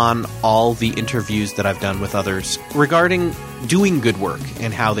up on all the interviews that I've done with others regarding doing good work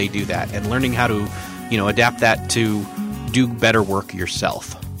and how they do that and learning how to, adapt that to do better work yourself.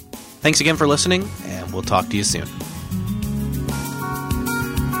 Thanks again for listening, and we'll talk to you soon.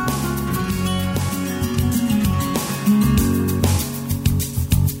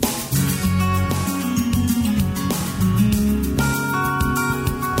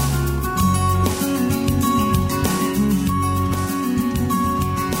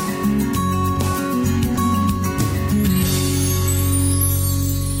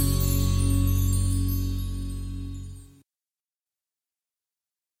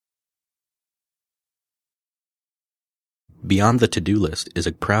 Beyond the To-Do List is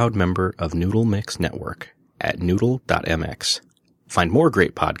a proud member of Noodle Mix Network at noodle.mx. Find more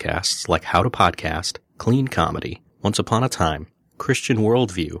great podcasts like How to Podcast, Clean Comedy, Once Upon a Time, Christian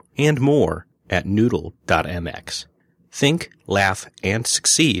Worldview, and more at noodle.mx. Think, laugh, and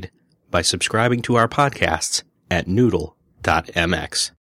succeed by subscribing to our podcasts at noodle.mx.